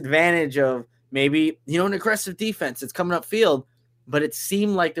and takes advantage of maybe, an aggressive defense that's coming up field. But it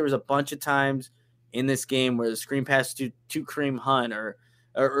seemed like there was a bunch of times in this game where the screen pass to Kareem Hunt or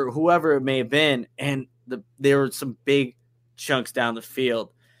whoever it may have been, and there were some big chunks down the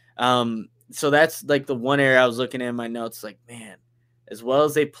field. So that's like the one area I was looking at in my notes, like, man, as well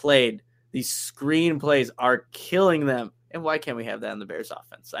as they played, these screen plays are killing them. And why can't we have that in the Bears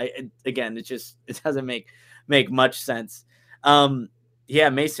offense? It doesn't make much sense. Yeah,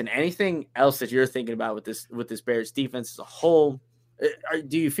 Mason, anything else that you're thinking about with this Bears defense as a whole?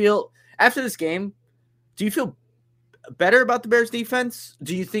 Do you feel after this game, do you feel better about the Bears defense?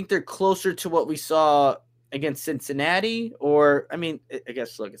 Do you think they're closer to what we saw against Cincinnati? Or, I mean, I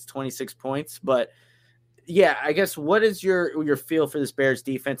guess, look, it's 26 points, but yeah, I guess what is your feel for this Bears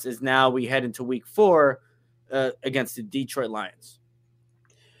defense as now we head into week 4 against the Detroit Lions?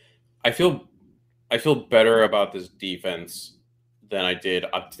 I feel better about this defense than I did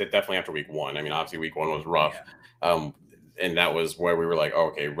definitely after week 1. I mean, obviously week 1 was rough. Yeah. And that was where we were like, oh,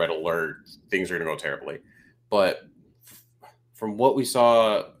 okay, red alert, things are going to go terribly. But from what we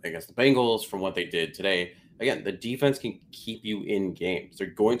saw against the Bengals, from what they did today, again, the defense can keep you in games. They're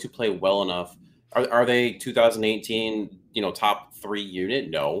going to play well enough. Are they 2018, top 3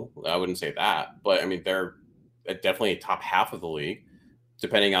 unit? No, I wouldn't say that. But, I mean, they're definitely top half of the league,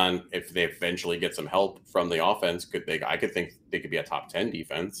 depending on if they eventually get some help from the offense. I could think they could be a top 10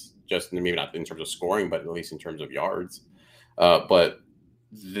 defense, just maybe not in terms of scoring, but at least in terms of yards. But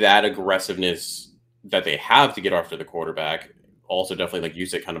that aggressiveness that they have to get after the quarterback also definitely, like you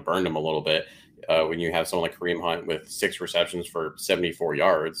said, kind of burned them a little bit. When you have someone like Kareem Hunt with 6 receptions for 74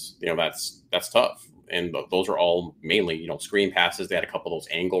 yards, that's tough. And those are all mainly, screen passes. They had a couple of those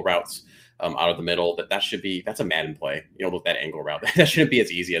angle routes out of the middle. That's a Madden play, that angle route. That shouldn't be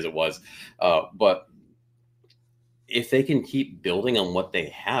as easy as it was. But if they can keep building on what they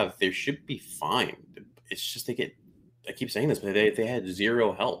have, they should be fine. It's just I keep saying this, but they had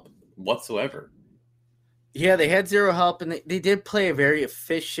zero help whatsoever. Yeah, they had zero help, and they did play a very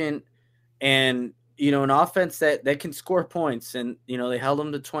efficient and, an offense that can score points. And, they held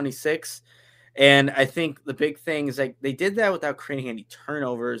them to 26. And I think the big thing is, like, they did that without creating any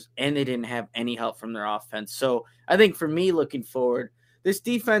turnovers, and they didn't have any help from their offense. So I think for me, looking forward, this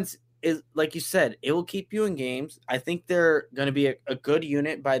defense is, like you said, it will keep you in games. I think they're going to be a good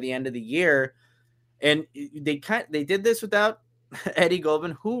unit by the end of the year. And they did this without Eddie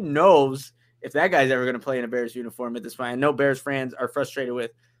Goldman. Who knows if that guy's ever going to play in a Bears uniform at this point? I know Bears fans are frustrated with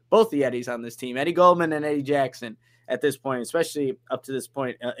both the Eddies on this team, Eddie Goldman and Eddie Jackson at this point, especially up to this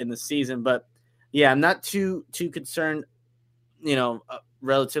point in the season. But yeah, I'm not too concerned,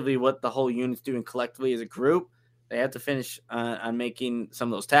 relatively what the whole unit's doing collectively as a group. They have to finish on making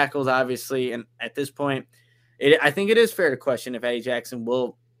some of those tackles, obviously. And at this point, I think it is fair to question if Eddie Jackson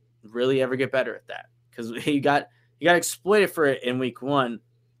will really ever get better at that, because he got exploited for it in week 1.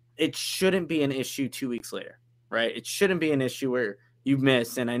 It shouldn't be an issue 2 weeks later, right? It shouldn't be an issue where you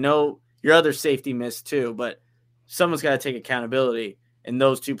miss. And I know your other safety missed too, but someone's got to take accountability. And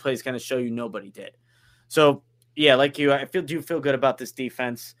those 2 plays kind of show you nobody did. So, yeah, like you, I do feel good about this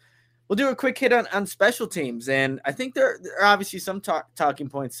defense. We'll do a quick hit on special teams. And I think there are obviously some talking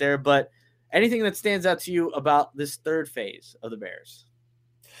points there, but anything that stands out to you about this third phase of the Bears?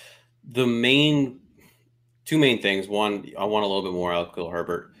 The two main things. One, I want a little bit more out of Khalil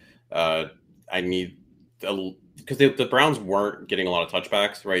Herbert. I need because the Browns weren't getting a lot of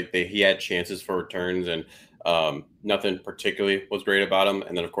touchbacks, right? He had chances for returns, and nothing particularly was great about him.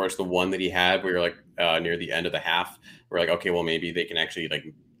 And then, of course, the one that he had, we were like near the end of the half, we're like, okay, well, maybe they can actually like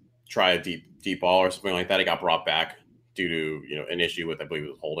try a deep ball or something like that. It got brought back due to an issue with, I believe it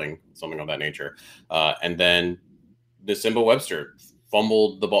was holding, something of that nature. And then the Simba Webster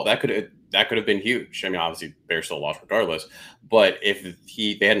fumbled the ball. That could have been huge. I mean, obviously Bears still lost regardless, but if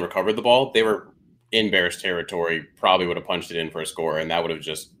they hadn't recovered the ball, they were in Bears territory, probably would have punched it in for a score, and that would have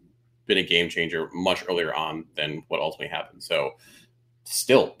just been a game changer much earlier on than what ultimately happened. So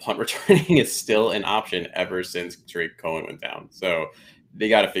still, punt returning is still an option ever since Drake Cohen went down. So they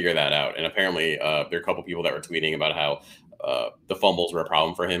got to figure that out. And apparently there are a couple people that were tweeting about how the fumbles were a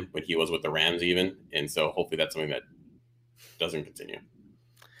problem for him when he was with the Rams even. And so hopefully that's something that doesn't continue.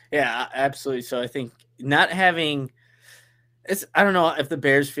 Yeah, absolutely. So I think not having I don't know if the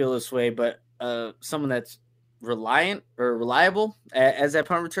Bears feel this way, but someone that's reliable as that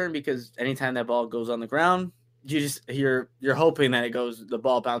punt return, because anytime that ball goes on the ground, you're hoping that the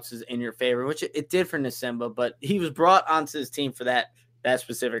ball bounces in your favor, which it did for Nsimba, but he was brought onto his team for that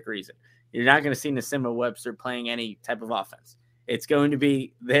specific reason. You're not going to see Nsimba Webster playing any type of offense. It's going to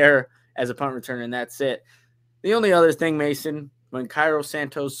be there as a punt returner, and that's it. The only other thing, Mason, when Cairo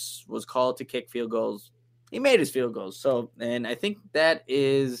Santos was called to kick field goals, he made his field goals. So, and I think that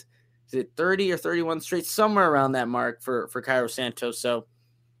is it 30 or 31 straight, somewhere around that mark for Cairo Santos. So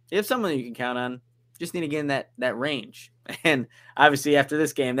you have someone you can count on. Just need to get in that range. And obviously after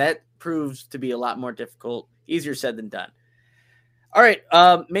this game, that proves to be a lot more difficult, easier said than done. All right,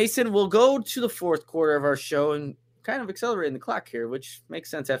 Mason, we'll go to the fourth quarter of our show and kind of accelerating the clock here, which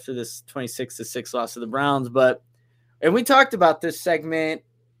makes sense after this 26-6 loss to the Browns. And we talked about this segment.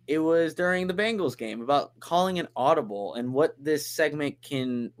 It was during the Bengals game about calling an audible and what this segment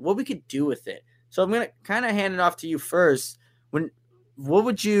what we could do with it. So I'm going to kind of hand it off to you first. What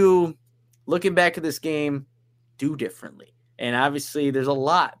would you, looking back at this game, do differently? And obviously there's a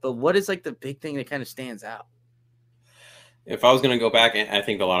lot, but what is like the big thing that kind of stands out? If I was going to go back, and I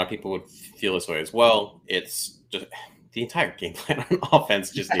think a lot of people would feel this way as well, it's just the entire game plan on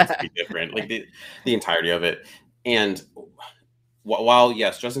offense just needs to be different, like the entirety of it. And while,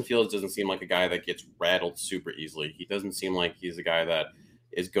 yes, Justin Fields doesn't seem like a guy that gets rattled super easily, he doesn't seem like he's a guy that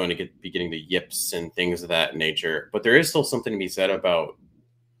is going to be getting the yips and things of that nature. But there is still something to be said about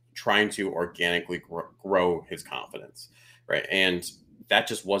trying to organically grow his confidence, right? And that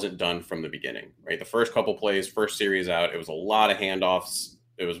just wasn't done from the beginning, right? The first couple plays, first series out, it was a lot of handoffs.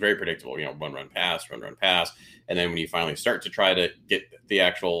 It was very predictable, run, pass. And then when you finally start to try to get the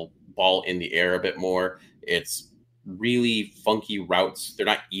actual ball in the air a bit more, it's really funky routes. They're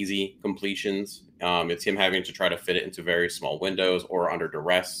not easy completions. It's him having to try to fit it into very small windows or under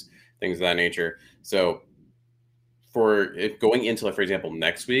duress, things of that nature. So for it going into, for example,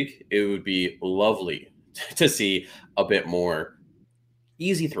 next week, it would be lovely to see a bit more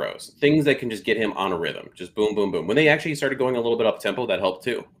easy throws, things that can just get him on a rhythm, just boom, boom, boom. When they actually started going a little bit up tempo, that helped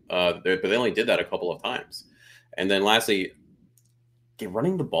too. But they only did that a couple of times. And then lastly,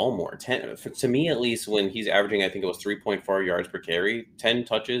 running the ball more. To me, at least, when he's averaging, I think it was 3.4 yards per carry, 10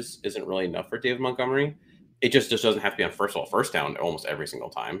 touches isn't really enough for David Montgomery. It just doesn't have to be on first down almost every single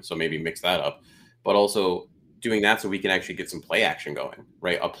time. So maybe mix that up. But also doing that so we can actually get some play action going,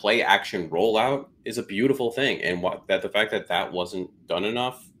 right? A play action rollout is a beautiful thing. And the fact that wasn't done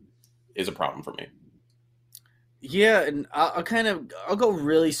enough is a problem for me. Yeah, and I'll go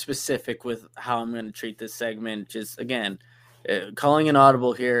really specific with how I'm going to treat this segment. Just, again, calling an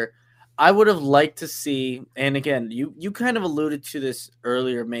audible here. I would have liked to see, and again, you kind of alluded to this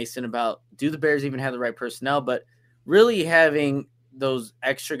earlier, Mason, about do the Bears even have the right personnel, but really having those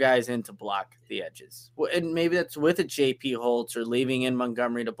extra guys in to block the edges. And maybe that's with a JP Holtz or leaving in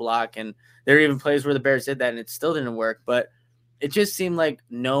Montgomery to block. And there are even plays where the Bears did that and it still didn't work. But it just seemed like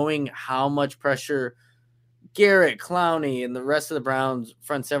knowing how much pressure Garrett, Clowney, and the rest of the Browns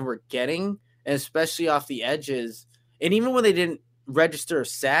front seven were getting, and especially off the edges. And even when they didn't register a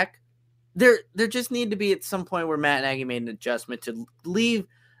sack, there just need to be at some point where Matt Nagy made an adjustment to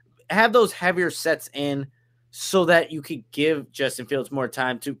have those heavier sets in so that you could give Justin Fields more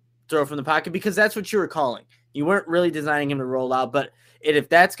time to throw from the pocket, because that's what you were calling. You weren't really designing him to roll out, but if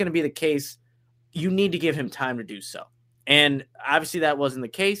that's going to be the case, you need to give him time to do so. And obviously that wasn't the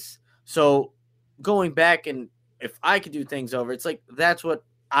case. So going back, and if I could do things over, it's like that's what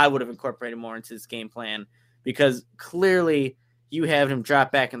I would have incorporated more into this game plan, because clearly you have him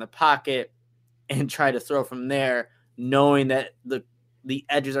drop back in the pocket and try to throw from there, knowing that the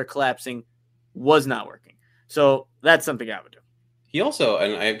edges are collapsing, was not working. So that's something I would do. He also,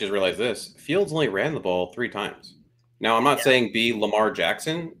 and I just realized this, Fields only ran the ball 3 times. Now, I'm not saying be Lamar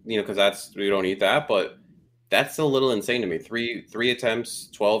Jackson, because we don't need that, but that's a little insane to me. Three attempts,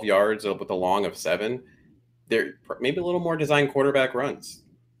 12 yards with a long of 7. There maybe a little more design quarterback runs.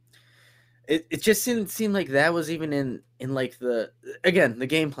 It just didn't seem like that was even in like the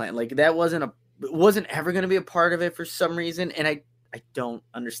game plan. Like that wasn't ever going to be a part of it for some reason, and I don't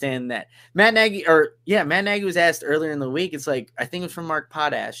understand that. Matt Nagy was asked earlier in the week. It's like, I think it was from Mark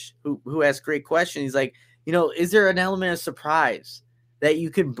Potash, who asked a great question. He's like, is there an element of surprise that you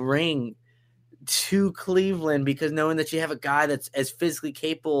could bring to Cleveland, because knowing that you have a guy that's as physically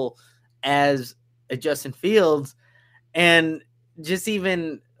capable as a Justin Fields? And just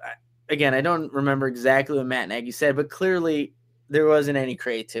even, again, I don't remember exactly what Matt Nagy said, but clearly there wasn't any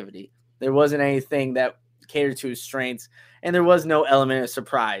creativity. There wasn't anything that catered to his strengths, and there was no element of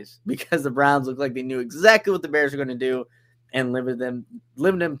surprise because the Browns looked like they knew exactly what the Bears were going to do and limited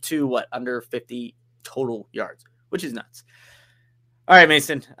them to under 50 total yards, which is nuts. All right,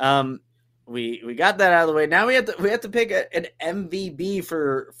 Mason. we got that out of the way. Now we have to pick an MVP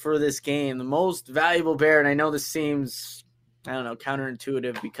for this game, the most valuable Bear. And I know this seems, I don't know,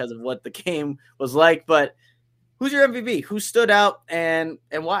 counterintuitive because of what the game was like, but who's your MVP? Who stood out and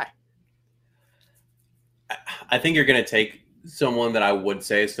why? I think you're going to take someone that I would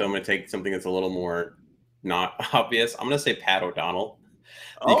say, so I'm going to take something that's a little more not obvious. I'm going to say Pat O'Donnell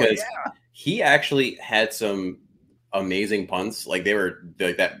because he actually had some amazing punts. Like they were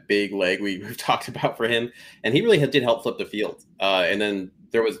that big leg we've talked about for him, and he really did help flip the field. And then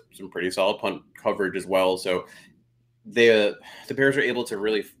there was some pretty solid punt coverage as well. So the Bears were able to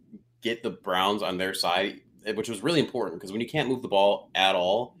really get the Browns on their side, which was really important because when you can't move the ball at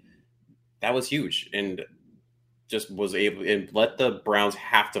all, that was huge. And just was able and let the Browns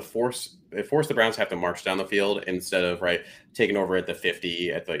have to force the Browns to have to march down the field instead of taking over at the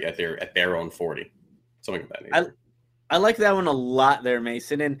 50 at their own 40, something like that. I like that one a lot there,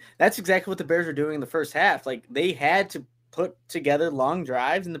 Mason, and that's exactly what the Bears were doing in the first half. Like they had to put together long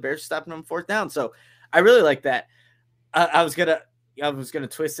drives, and the Bears stopping them 4th down. So I really like that. I was gonna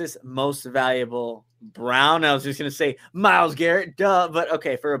twist this most valuable Brown. I was just gonna say Myles Garrett, duh. But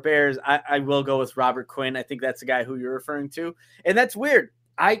okay, for a Bears, I will go with Robert Quinn. I think that's the guy who you're referring to, and that's weird.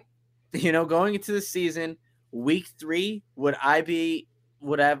 Going into the season, week 3, would I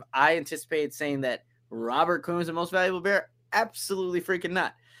anticipated saying that Robert Quinn was the most valuable Bear? Absolutely freaking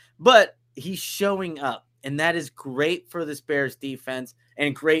not. But he's showing up, and that is great for this Bears defense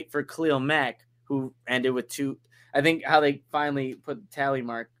and great for Khalil Mack, who ended with 2. I think how they finally put the tally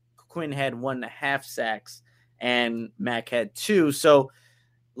mark, Quinn had 1.5 sacks and Mack had 2. So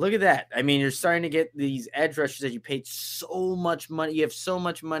look at that. I mean, you're starting to get these edge rushers that you paid so much money. You have so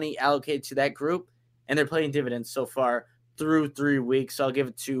much money allocated to that group, and they're playing dividends so far through 3 weeks. So I'll give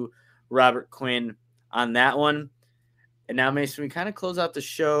it to Robert Quinn on that one. And now, Mason, we kind of close out the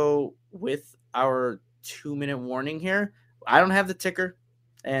show with our 2-minute warning here. I don't have the ticker,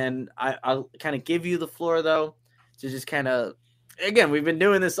 and I'll kind of give you the floor, though, to just kind of, again, we've been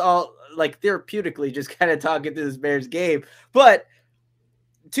doing this all therapeutically, just kind of talking through this Bears game. But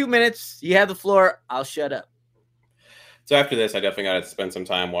 2 minutes, you have the floor. I'll shut up. So after this, I definitely got to spend some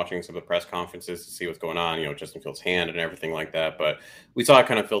time watching some of the press conferences to see what's going on, Justin Fields' hand and everything like that. But we saw it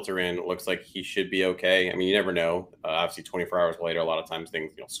kind of filter in. It looks like he should be okay. I mean, you never know. Obviously, 24 hours later, a lot of times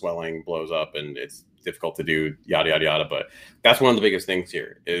things, swelling blows up and it's difficult to do, yada, yada, yada. But that's one of the biggest things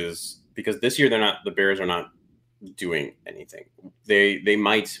here is because this year the Bears are not doing anything. They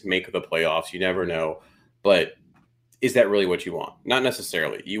might make the playoffs. You never know. But is that really what you want? Not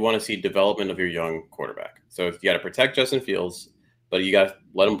necessarily. You want to see development of your young quarterback. So you got to protect Justin Fields, but you got to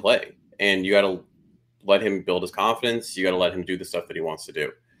let him play. And you got to let him build his confidence. You got to let him do the stuff that he wants to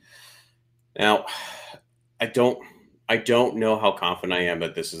do. Now, I don't know how confident I am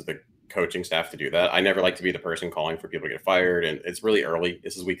that this is the coaching staff to do that. I never like to be the person calling for people to get fired. And it's really early.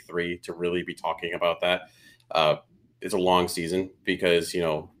 This is week 3 to really be talking about that. It's a long season because,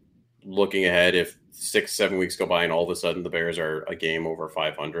 looking ahead, if 6-7 weeks go by and all of a sudden the Bears are a game over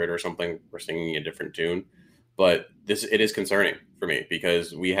 500 or something, we're singing a different tune. But it is concerning for me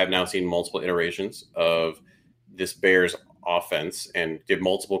because we have now seen multiple iterations of this Bears offense and did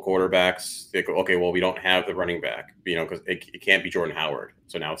multiple quarterbacks. They go, okay, well, we don't have the running back, because it can't be Jordan Howard.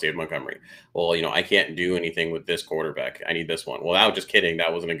 So now it's David Montgomery. Well, I can't do anything with this quarterback. I need this one. Well, now just kidding.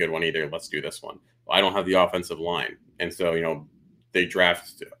 That wasn't a good one either. Let's do this one. Well, I don't have the offensive line. And so, they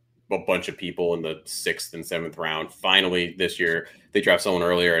draft a bunch of people in the 6th and 7th round. Finally, this year, they draft someone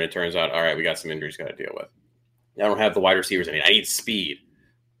earlier, and it turns out, all right, we got some injuries got to deal with. I don't have the wide receivers I need. I need speed.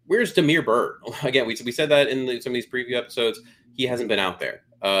 Where's Damiere Byrd? Again, we said that in some of these preview episodes. He hasn't been out there.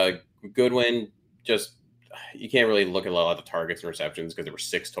 Goodwin, you can't really look at a lot of the targets and receptions because there were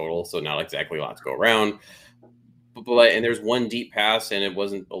 6 total, so not exactly a lot to go around. And there's one deep pass, and it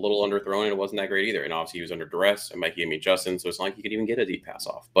wasn't a little underthrown, and it wasn't that great either. And obviously, he was under duress, and Mike gave me Justin, so it's not like he could even get a deep pass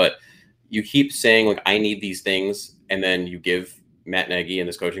off. But you keep saying, I need these things, and then you give Matt Nagy and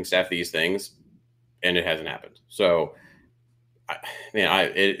this coaching staff these things, and it hasn't happened. So,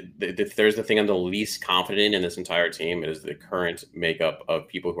 if there's the thing I'm the least confident in this entire team, it is the current makeup of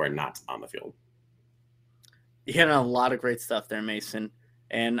people who are not on the field. You hit on a lot of great stuff there, Mason.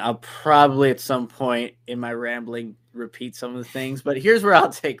 And I'll probably at some point in my rambling repeat some of the things, but here's where I'll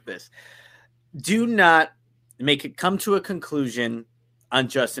take this. Do not make it come to a conclusion on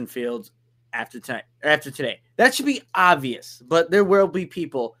Justin Fields after today. That should be obvious, but there will be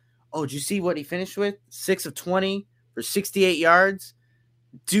people, did you see what he finished with? 6 of 20 for 68 yards?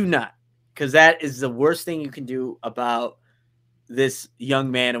 Do not, because that is the worst thing you can do about this young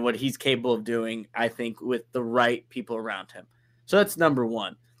man and what he's capable of doing, I think, with the right people around him. So that's number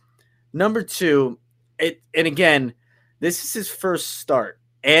one. Number two, and again, this is his first start.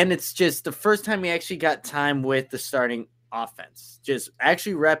 And it's just the first time he actually got time with the starting offense. Just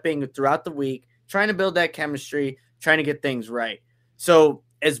actually repping throughout the week, trying to build that chemistry, trying to get things right. So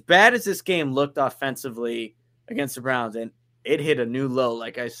as bad as this game looked offensively against the Browns, and it hit a new low,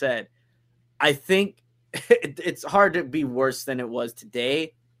 like I said, I think it's hard to be worse than it was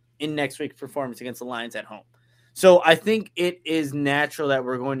today in next week's performance against the Lions at home. So I think it is natural that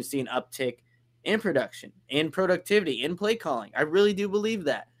we're going to see an uptick in production, in productivity, in play calling. I really do believe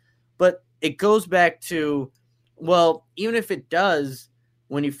that. But it goes back to, well, even if it does,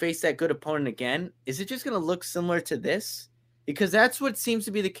 when you face that good opponent again, is it just going to look similar to this? Because that's what seems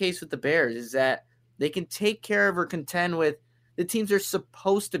to be the case with the Bears, is that they can take care of or contend with the teams they're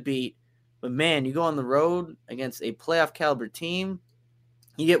supposed to beat. But, man, you go on the road against a playoff caliber team,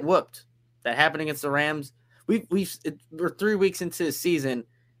 you get whooped. That happened against the Rams. We're 3 weeks into the season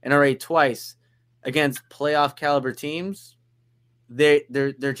and already twice against playoff caliber teams.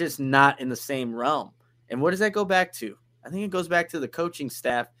 They're just not in the same realm. And what does that go back to? I think it goes back to the coaching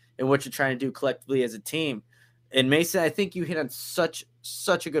staff and what you're trying to do collectively as a team. And Mason, I think you hit on such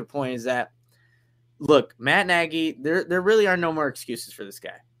a good point, is that, look, Matt Nagy, there really are no more excuses for this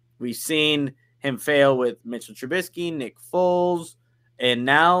guy. We've seen him fail with Mitchell Trubisky, Nick Foles, and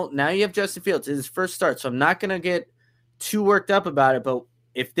now you have Justin Fields. It's his first start, so I'm not going to get too worked up about it, but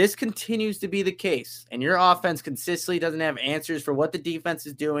if this continues to be the case and your offense consistently doesn't have answers for what the defense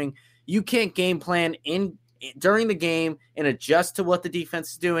is doing, you can't game plan during the game and adjust to what the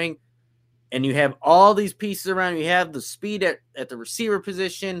defense is doing, and you have all these pieces around you. You have the speed at the receiver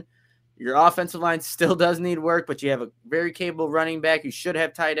position. Your offensive line still does need work, but you have a very capable running back. You should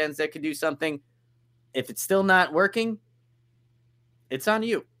have tight ends that could do something. If it's still not working, it's on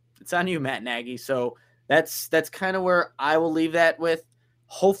you. It's on you, Matt Nagy. So that's kind of where I will leave that with.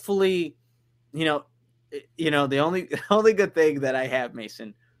 Hopefully, the only good thing that I have,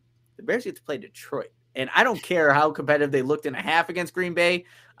 Mason, the Bears get to play Detroit. And I don't care how competitive they looked in a half against Green Bay,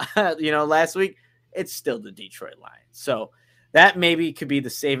 last week. It's still the Detroit Lions. So that maybe could be the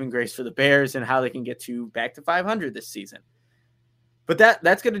saving grace for the Bears and how they can get back to 500 this season. But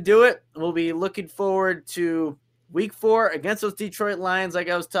that's going to do it. We'll be looking forward to week 4 against those Detroit Lions, like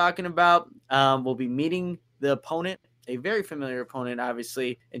I was talking about. We'll be meeting the opponent, a very familiar opponent,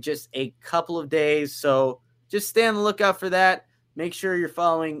 obviously, in just a couple of days. So just stay on the lookout for that. Make sure you're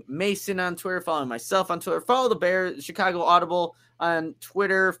following Mason on Twitter, following myself on Twitter, follow the Bears, Chicago Audible on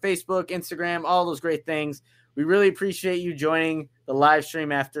Twitter, Facebook, Instagram, all those great things. We really appreciate you joining the live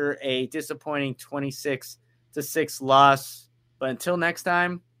stream after a disappointing 26-6 loss. But until next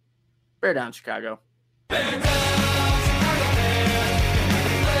time, bear down, Chicago. Bear down!